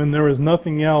when there is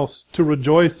nothing else to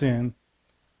rejoice in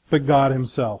but God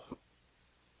Himself.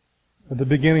 At the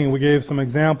beginning, we gave some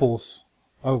examples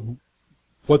of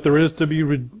what there is to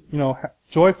be,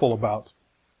 joyful about.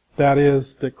 That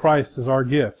is, that Christ is our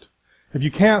gift. If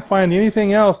you can't find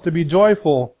anything else to be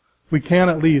joyful, we can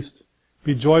at least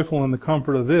be joyful in the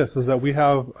comfort of this, is that we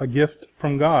have a gift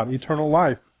from God, eternal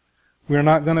life. We are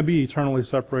not going to be eternally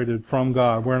separated from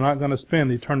God. We're not going to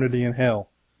spend eternity in hell.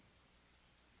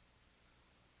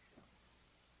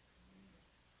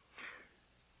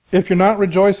 If you're not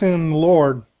rejoicing in the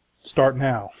Lord, start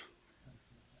now.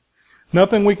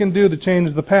 Nothing we can do to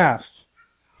change the past.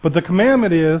 But the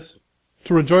commandment is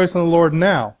to rejoice in the Lord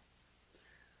now.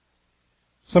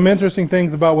 Some interesting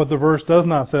things about what the verse does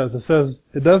not say.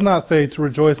 It does not say to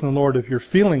rejoice in the Lord if you're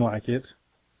feeling like it.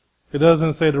 It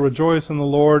doesn't say to rejoice in the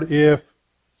Lord if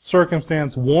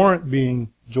circumstance warrant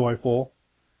being joyful.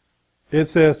 It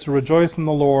says to rejoice in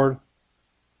the Lord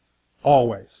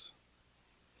always.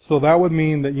 So that would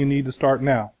mean that you need to start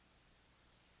now.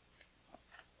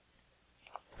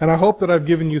 And I hope that I've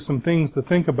given you some things to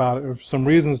think about, or some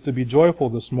reasons to be joyful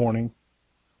this morning,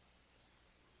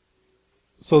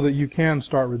 so that you can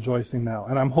start rejoicing now.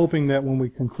 And I'm hoping that when we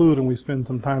conclude and we spend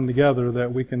some time together,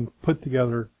 that we can put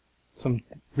together some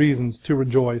reasons to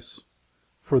rejoice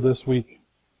for this week.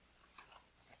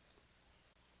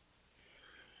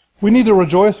 We need to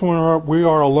rejoice when we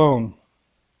are alone.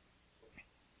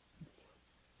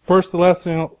 1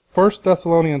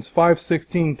 Thessalonians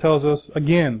 5:16 tells us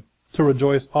again to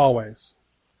rejoice always.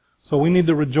 So we need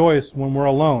to rejoice when we're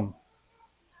alone.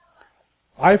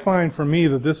 I find for me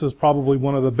that this is probably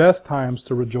one of the best times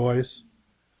to rejoice,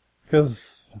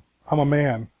 because I'm a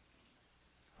man.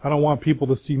 I don't want people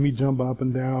to see me jump up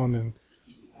and down,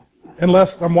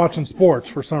 unless I'm watching sports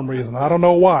for some reason. I don't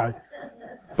know why.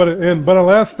 But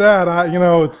unless that,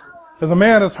 as a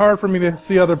man, it's hard for me to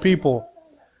see other people.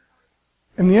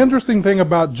 And the interesting thing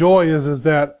about joy is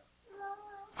that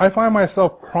I find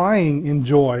myself crying in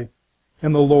joy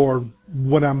in the Lord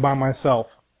when I'm by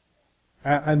myself.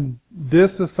 And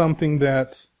this is something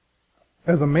that,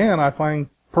 as a man, I find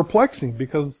perplexing,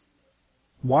 because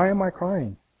why am I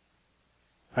crying?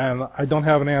 And I don't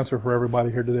have an answer for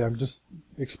everybody here today. I'm just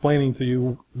explaining to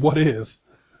you what is.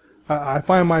 I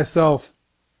find myself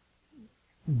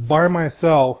by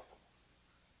myself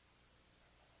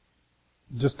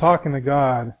just talking to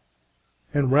God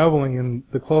and reveling in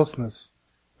the closeness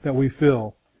that we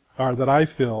feel, or that I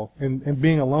feel, and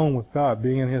being alone with God,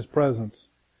 being in His presence.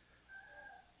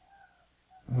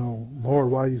 Oh,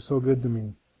 Lord, why are you so good to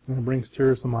me? And it brings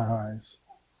tears to my eyes.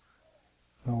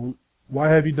 Oh, why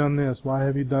have you done this? Why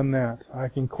have you done that? I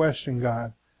can question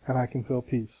God, and I can feel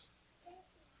peace.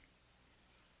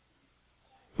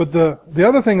 But the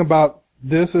other thing about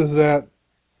this is that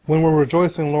when we're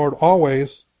rejoicing, Lord,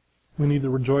 always, we need to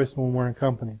rejoice when we're in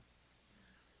company.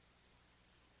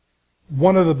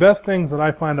 One of the best things that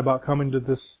I find about coming to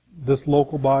this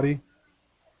local body,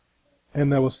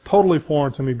 and that was totally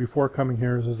foreign to me before coming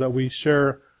here, is that we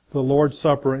share the Lord's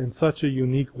Supper in such a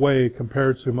unique way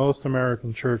compared to most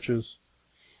American churches,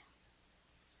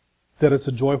 that it's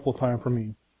a joyful time for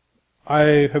me.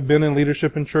 I have been in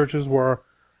leadership in churches where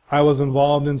I was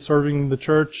involved in serving the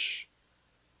church,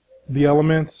 the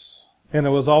elements, and it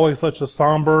was always such a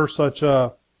somber, such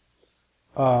a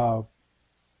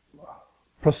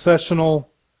processional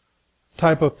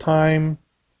type of time.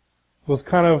 It was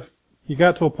kind of, you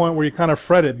got to a point where you kind of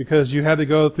fretted because you had to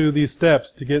go through these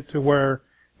steps to get to where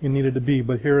you needed to be.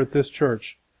 But here at this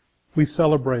church, we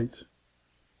celebrate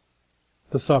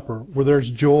the supper, where there's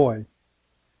joy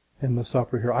in the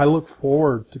supper here. I look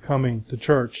forward to coming to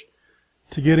church,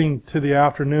 to getting to the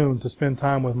afternoon to spend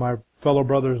time with my fellow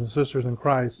brothers and sisters in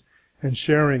Christ and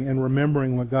sharing and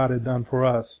remembering what God had done for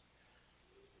us.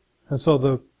 And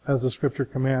so as the Scripture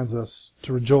commands us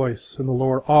to rejoice in the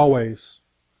Lord always,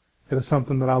 it is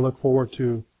something that I look forward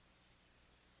to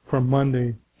from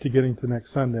Monday to getting to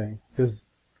next Sunday, is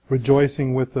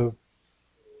rejoicing with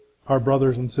our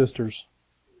brothers and sisters.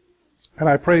 And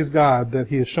I praise God that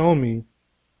He has shown me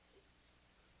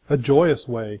a joyous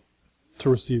way to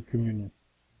receive communion.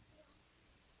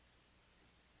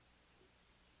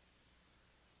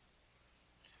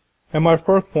 And my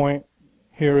first point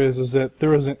here is that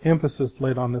there is an emphasis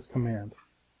laid on this command.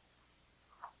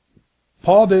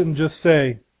 Paul didn't just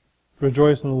say,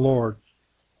 rejoice in the Lord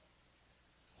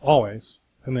always,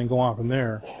 and then go on from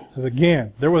there. He says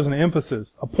again, there was an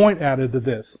emphasis, a point added to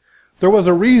this. There was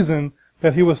a reason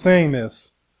that he was saying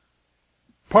this.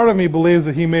 Part of me believes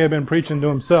that he may have been preaching to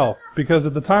himself, because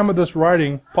at the time of this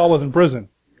writing, Paul was in prison.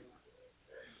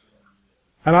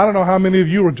 And I don't know how many of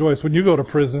you rejoice when you go to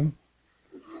prison.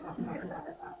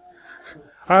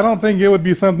 I don't think it would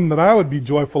be something that I would be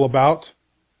joyful about.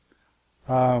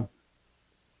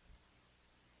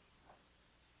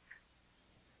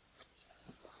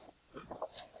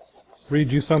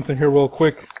 Read you something here real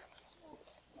quick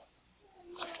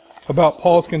about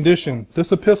Paul's condition.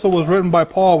 This epistle was written by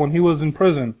Paul when he was in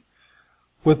prison,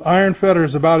 with iron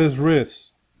fetters about his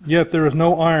wrists. Yet there is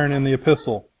no iron in the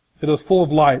epistle. It is full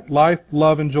of light, life,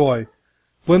 love, and joy,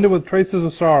 blended with traces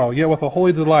of sorrow, yet with a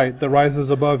holy delight that rises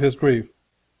above his grief.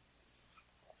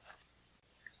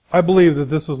 I believe that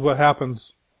this is what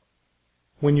happens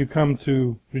when you come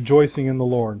to rejoicing in the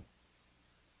Lord.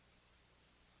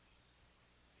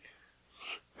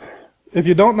 If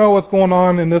you don't know what's going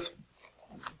on in this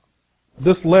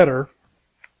letter,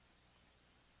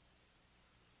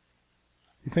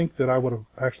 you think that I would have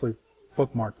actually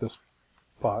bookmarked this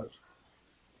spot.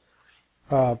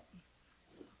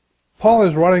 Paul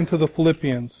is writing to the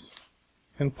Philippians,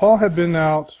 and Paul had been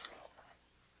out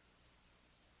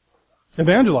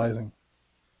evangelizing.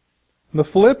 The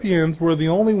Philippians were the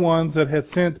only ones that had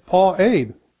sent Paul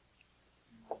aid.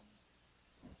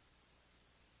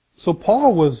 So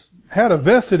Paul had a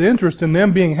vested interest in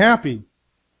them being happy.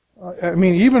 I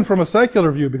mean, even from a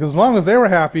secular view, because as long as they were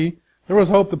happy, there was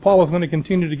hope that Paul was going to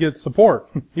continue to get support.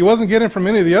 He wasn't getting it from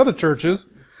any of the other churches.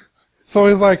 So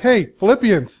he's like, hey,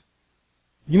 Philippians,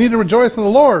 you need to rejoice in the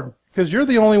Lord, because you're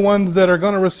the only ones that are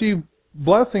going to receive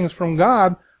blessings from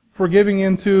God for giving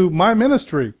into my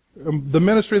ministry, the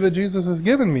ministry that Jesus has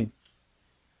given me.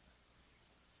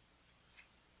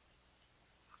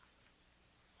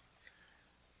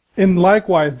 And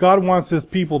likewise, God wants His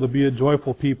people to be a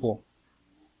joyful people.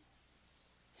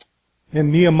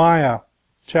 In Nehemiah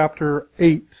chapter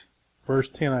 8, verse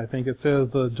 10, I think it says,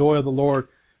 the joy of the Lord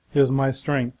is my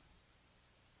strength.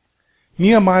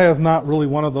 Nehemiah is not really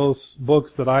one of those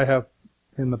books that I have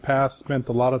in the past spent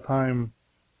a lot of time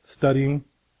studying.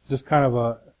 Just kind of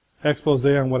a expose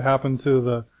on what happened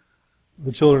to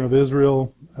the children of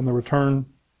Israel and the return.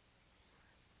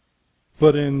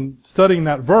 But in studying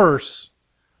that verse,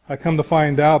 I come to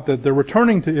find out that they're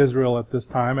returning to Israel at this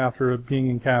time after being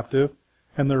in captive,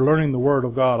 and they're learning the Word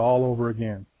of God all over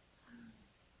again.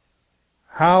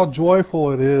 How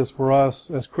joyful it is for us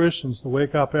as Christians to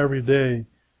wake up every day,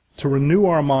 to renew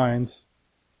our minds,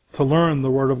 to learn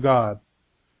the Word of God.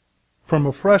 From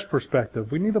a fresh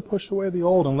perspective, we need to push away the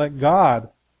old and let God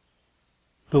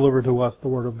deliver to us the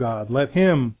Word of God. Let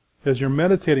Him, as you're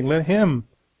meditating, let Him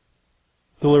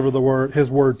deliver the Word, His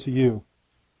Word to you.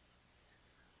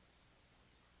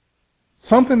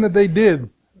 Something that they did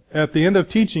at the end of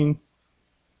teaching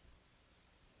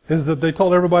is that they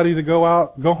told everybody to go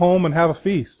home and have a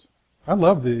feast. I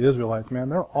love the Israelites, man.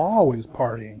 They're always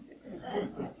partying.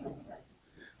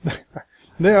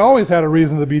 They always had a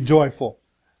reason to be joyful.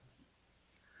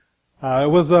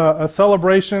 It was a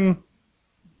celebration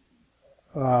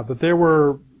that they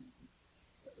were.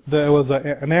 There was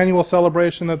an annual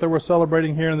celebration that they were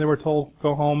celebrating here, and they were told to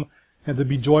go home and to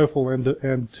be joyful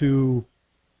and to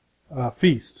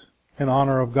feast in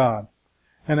honor of God.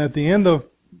 And at the end of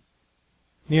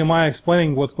Nehemiah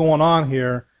explaining what's going on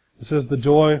here, it says, the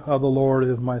joy of the Lord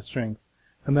is my strength.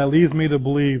 And that leads me to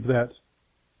believe that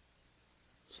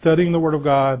studying the Word of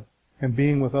God and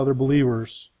being with other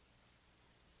believers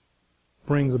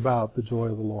brings about the joy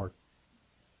of the Lord.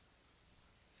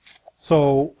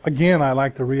 So, again, I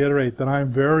like to reiterate that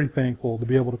I'm very thankful to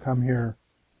be able to come here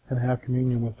and have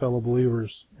communion with fellow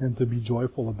believers and to be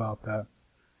joyful about that.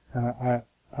 And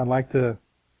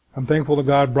I'm thankful that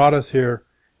God brought us here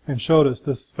and showed us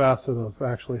this facet of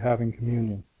actually having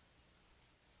communion.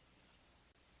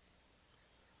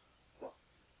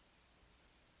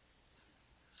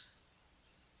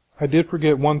 I did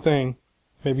forget one thing,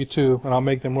 maybe two, and I'll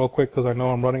make them real quick because I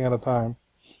know I'm running out of time.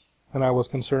 And I was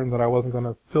concerned that I wasn't going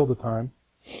to fill the time.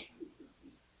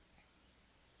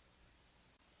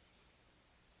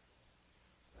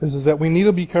 This is that we need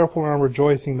to be careful in our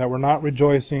rejoicing, that we're not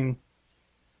rejoicing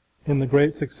in the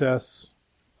great success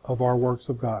of our works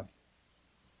of God.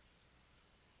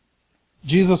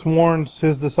 Jesus warns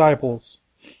His disciples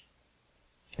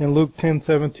In Luke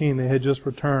 10:17, they had just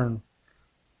returned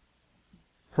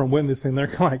from witnessing. They're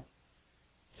kind of like,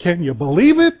 can you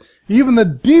believe it? Even the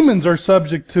demons are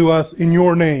subject to us in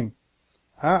your name.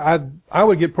 I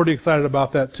would get pretty excited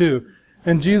about that too.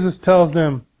 And Jesus tells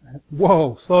them,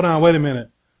 whoa, slow down, wait a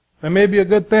minute. That may be a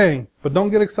good thing, but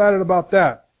don't get excited about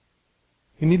that.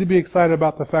 You need to be excited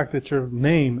about the fact that your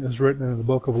name is written in the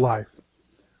book of life.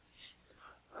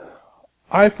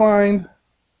 I find,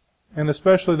 and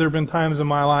especially there have been times in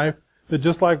my life, that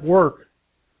just like work,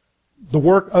 the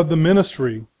work of the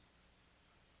ministry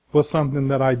was something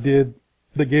that I did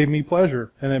that gave me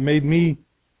pleasure, and it made me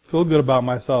feel good about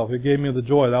myself. It gave me the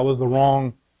joy. That was the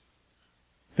wrong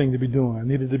thing to be doing. I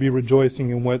needed to be rejoicing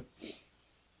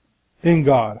in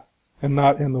God and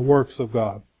not in the works of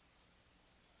God.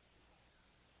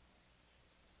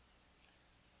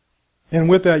 And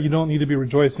with that, you don't need to be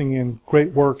rejoicing in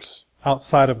great works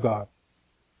outside of God,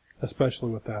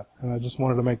 especially with that. And I just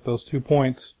wanted to make those 2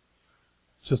 points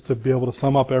just to be able to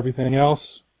sum up everything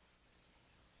else.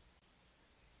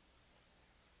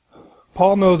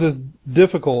 Paul knows it's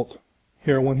difficult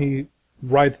here when he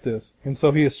writes this, and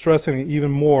so he is stressing it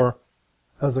even more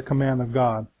as a command of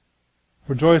God.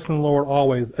 Rejoice in the Lord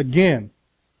always. Again,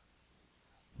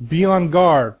 be on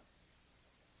guard.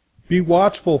 Be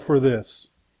watchful for this.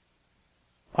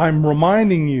 I'm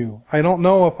reminding you. I don't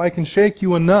know if I can shake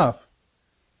you enough,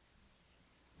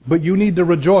 but you need to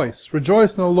rejoice.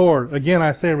 Rejoice in the Lord. Again,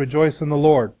 I say rejoice in the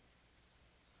Lord.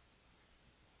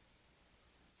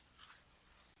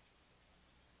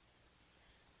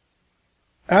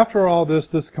 After all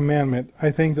this commandment, I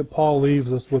think that Paul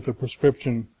leaves us with a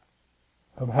prescription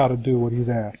of how to do what he's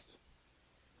asked.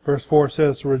 Verse 4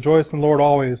 says, to rejoice in the Lord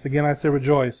always. Again, I say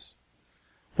rejoice.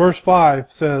 Verse 5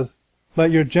 says,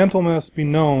 let your gentleness be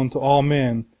known to all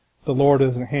men. The Lord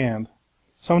is at hand.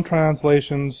 Some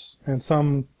translations and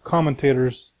some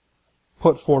commentators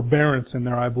put forbearance in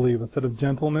there, I believe, instead of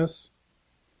gentleness.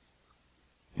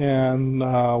 And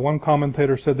one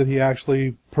commentator said that he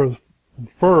actually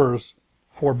prefers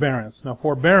forbearance. Now,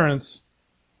 forbearance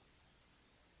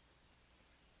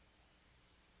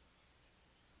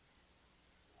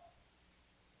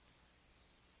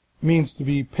means to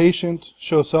be patient,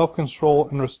 show self-control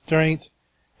and restraint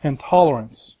and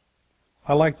tolerance.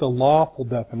 I like the lawful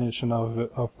definition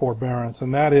of forbearance,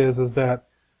 and that is that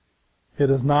it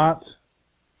is not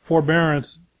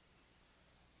forbearance.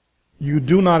 You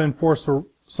do not enforce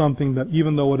something that,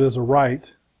 even though it is a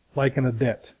right, like in a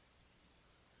debt.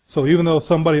 So even though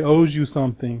somebody owes you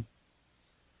something,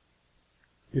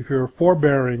 if you're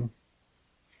forbearing,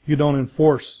 you don't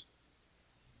enforce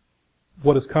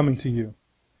what is coming to you.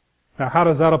 Now, how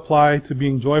does that apply to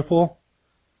being joyful?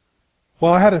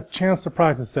 Well, I had a chance to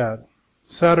practice that.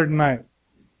 Saturday night,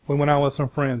 we went out with some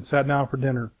friends, sat down for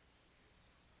dinner,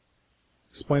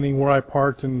 explaining where I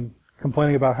parked and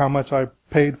complaining about how much I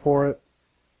paid for it.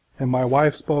 And my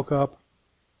wife spoke up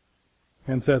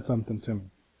and said something to me.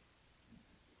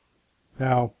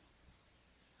 Now,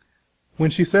 when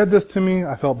she said this to me,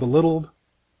 I felt belittled.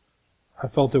 I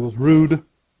felt it was rude.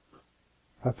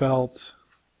 I felt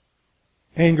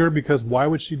anger, because why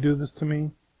would she do this to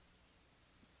me?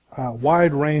 A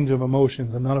wide range of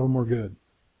emotions, and none of them were good.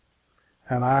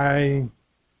 And I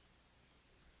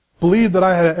believed that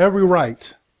I had every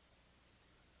right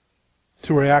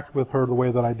to react with her the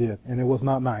way that I did, and it was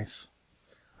not nice.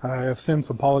 I have since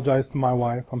apologized to my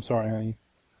wife. I'm sorry, honey.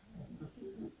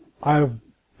 I've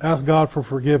asked God for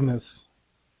forgiveness.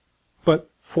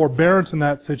 But forbearance in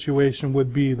that situation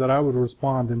would be that I would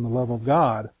respond in the love of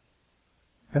God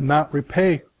and not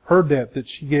repay her debt that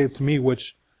she gave to me,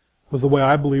 which was the way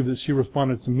I believe that she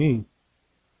responded to me.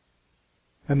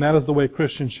 And that is the way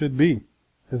Christians should be,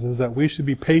 is that we should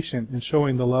be patient in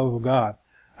showing the love of God.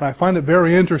 And I find it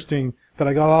very interesting that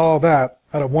I got all of that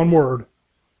out of one word,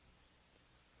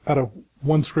 out of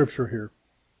one scripture here.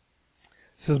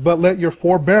 It says, but let your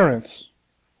forbearance,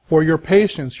 or your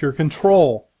patience, your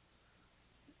control,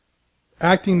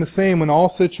 acting the same in all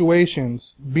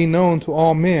situations, be known to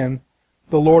all men.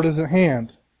 The Lord is at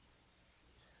hand.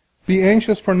 Be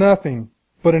anxious for nothing,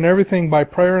 but in everything by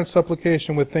prayer and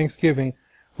supplication with thanksgiving,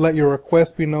 let your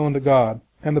requests be known to God.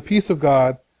 And the peace of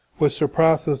God, which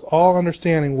surpasses all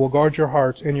understanding, will guard your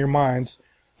hearts and your minds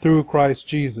through Christ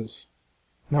Jesus.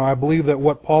 Now, I believe that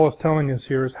what Paul is telling us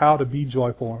here is how to be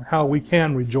joyful and how we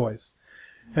can rejoice.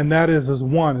 And that is,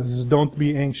 don't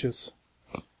be anxious.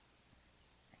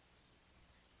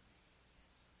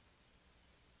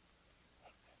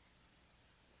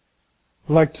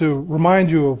 I'd like to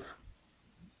remind you of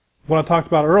what I talked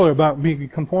about earlier about being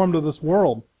conformed to this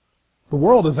world. The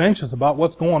world is anxious about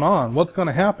what's going on, what's going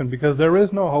to happen, because there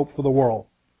is no hope for the world.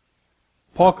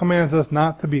 Paul commands us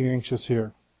not to be anxious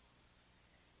here.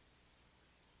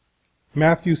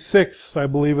 Matthew 6, I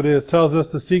believe it is, tells us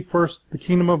to seek first the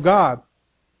kingdom of God,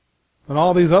 and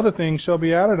all these other things shall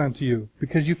be added unto you,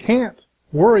 because you can't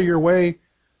worry your way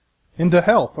into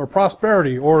health or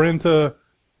prosperity or into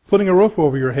putting a roof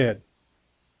over your head.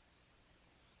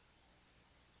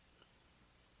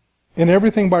 In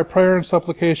everything by prayer and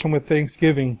supplication with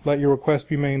thanksgiving, let your requests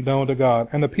be made known to God.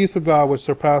 And the peace of God, which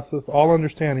surpasseth all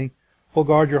understanding, will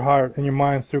guard your heart and your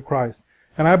minds through Christ.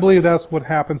 And I believe that's what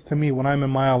happens to me when I'm in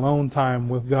my alone time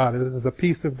with God. It is the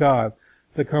peace of God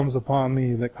that comes upon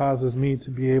me that causes me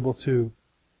to be able to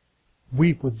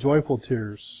weep with joyful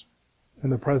tears in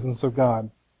the presence of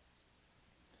God.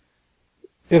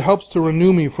 It helps to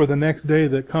renew me for the next day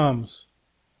that comes,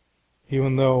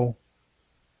 even though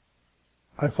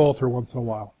I falter once in a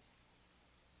while.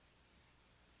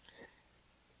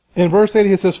 In verse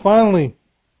 80 it says, finally,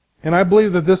 and I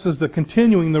believe that this is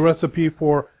continuing the recipe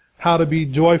for how to be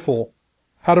joyful,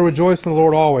 how to rejoice in the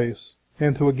Lord always,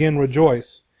 and to again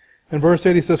rejoice. In verse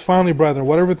 80 it says, finally, brethren,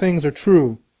 whatever things are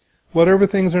true, whatever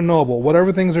things are noble,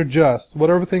 whatever things are just,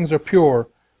 whatever things are pure,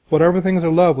 whatever things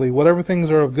are lovely, whatever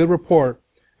things are of good report,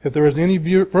 if there is any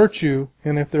virtue,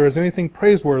 and if there is anything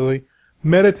praiseworthy,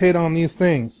 meditate on these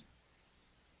things.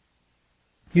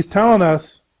 He's telling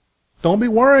us, don't be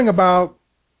worrying about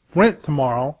rent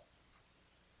tomorrow.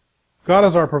 God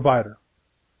is our provider.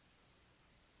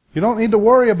 You don't need to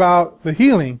worry about the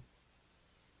healing.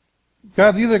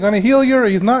 God's either going to heal you or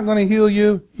He's not going to heal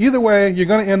you. Either way, you're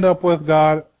going to end up with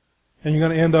God and you're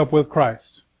going to end up with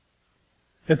Christ.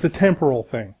 It's a temporal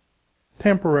thing.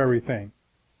 Temporary thing.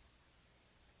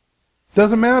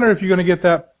 Doesn't matter if you're going to get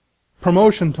that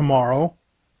promotion tomorrow,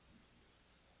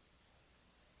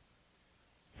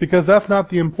 because that's not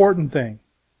the important thing.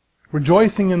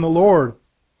 Rejoicing in the Lord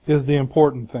is the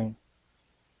important thing.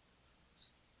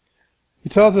 He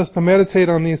tells us to meditate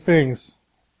on these things.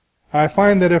 I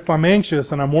find that if I'm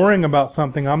anxious and I'm worrying about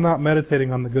something, I'm not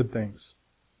meditating on the good things.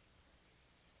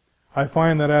 I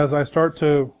find that as I start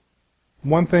to,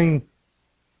 one thing,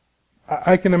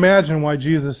 I can imagine why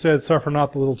Jesus said, suffer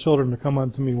not the little children to come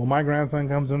unto me. When my grandson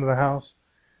comes into the house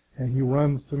and he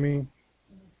runs to me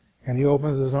and he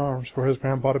opens his arms for his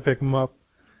grandpa to pick him up,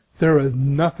 there is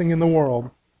nothing in the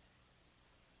world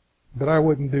that I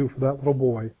wouldn't do for that little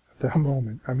boy at that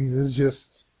moment. I mean, it's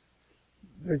just,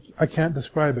 I can't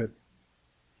describe it.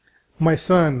 My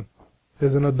son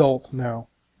is an adult now.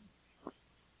 A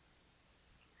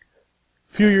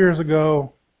few years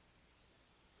ago,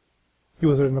 he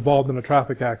was involved in a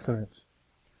traffic accident.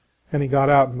 And he got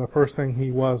out, and the first thing he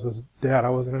was, Dad, I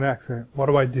was in an accident. What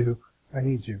do I do? I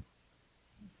need you.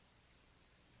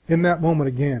 In that moment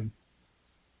again,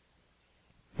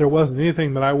 there wasn't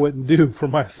anything that I wouldn't do for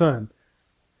my son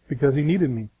because he needed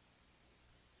me.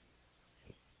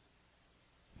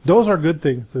 Those are good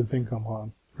things to think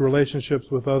upon. Relationships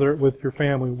with your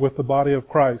family, with the body of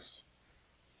Christ.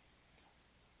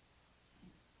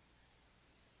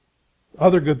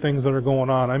 Other good things that are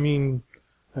going on. I mean,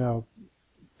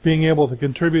 being able to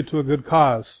contribute to a good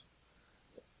cause.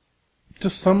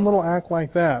 Just some little act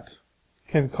like that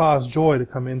can cause joy to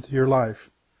come into your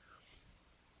life.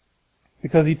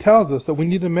 Because he tells us that we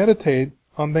need to meditate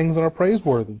on things that are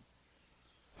praiseworthy.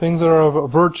 Things that are of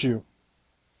virtue.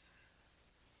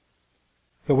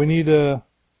 That we need to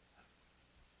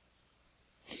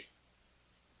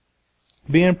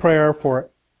be in prayer for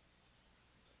it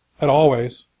at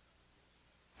always.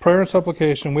 Prayer and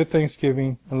supplication with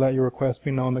thanksgiving, and let your requests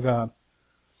be known to God.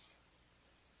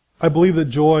 I believe that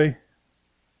joy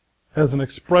as an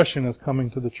expression is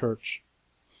coming to the church.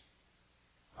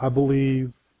 I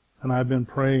believe, and I've been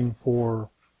praying for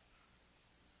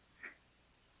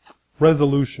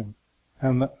resolution.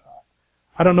 And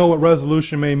I don't know what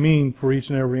resolution may mean for each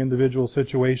and every individual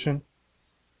situation,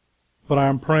 but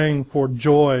I'm praying for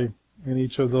joy in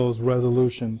each of those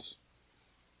resolutions.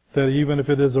 That even if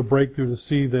it is a breakthrough, to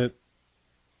see that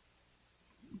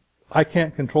I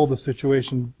can't control the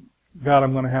situation, God,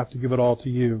 I'm going to have to give it all to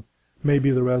you.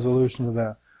 Maybe the resolution of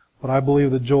that. But I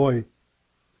believe the joy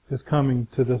is coming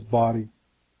to this body.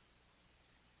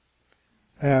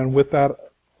 And with that,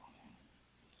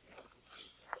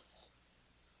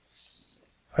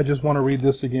 I just want to read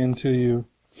this again to you.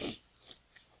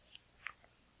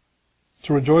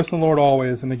 To rejoice in the Lord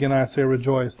always, and again I say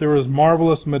rejoice. There is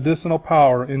marvelous medicinal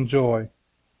power in joy.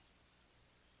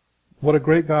 What a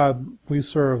great God we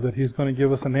serve, that He's going to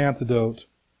give us an antidote,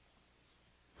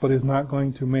 but He's not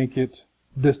going to make it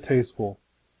distasteful.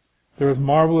 There is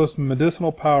marvelous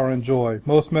medicinal power in joy.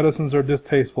 Most medicines are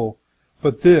distasteful,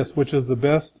 but this, which is the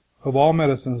best of all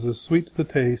medicines, is sweet to the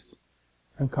taste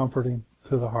and comforting to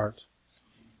to the heart.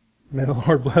 May the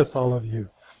Lord bless all of you.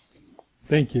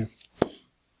 Thank you.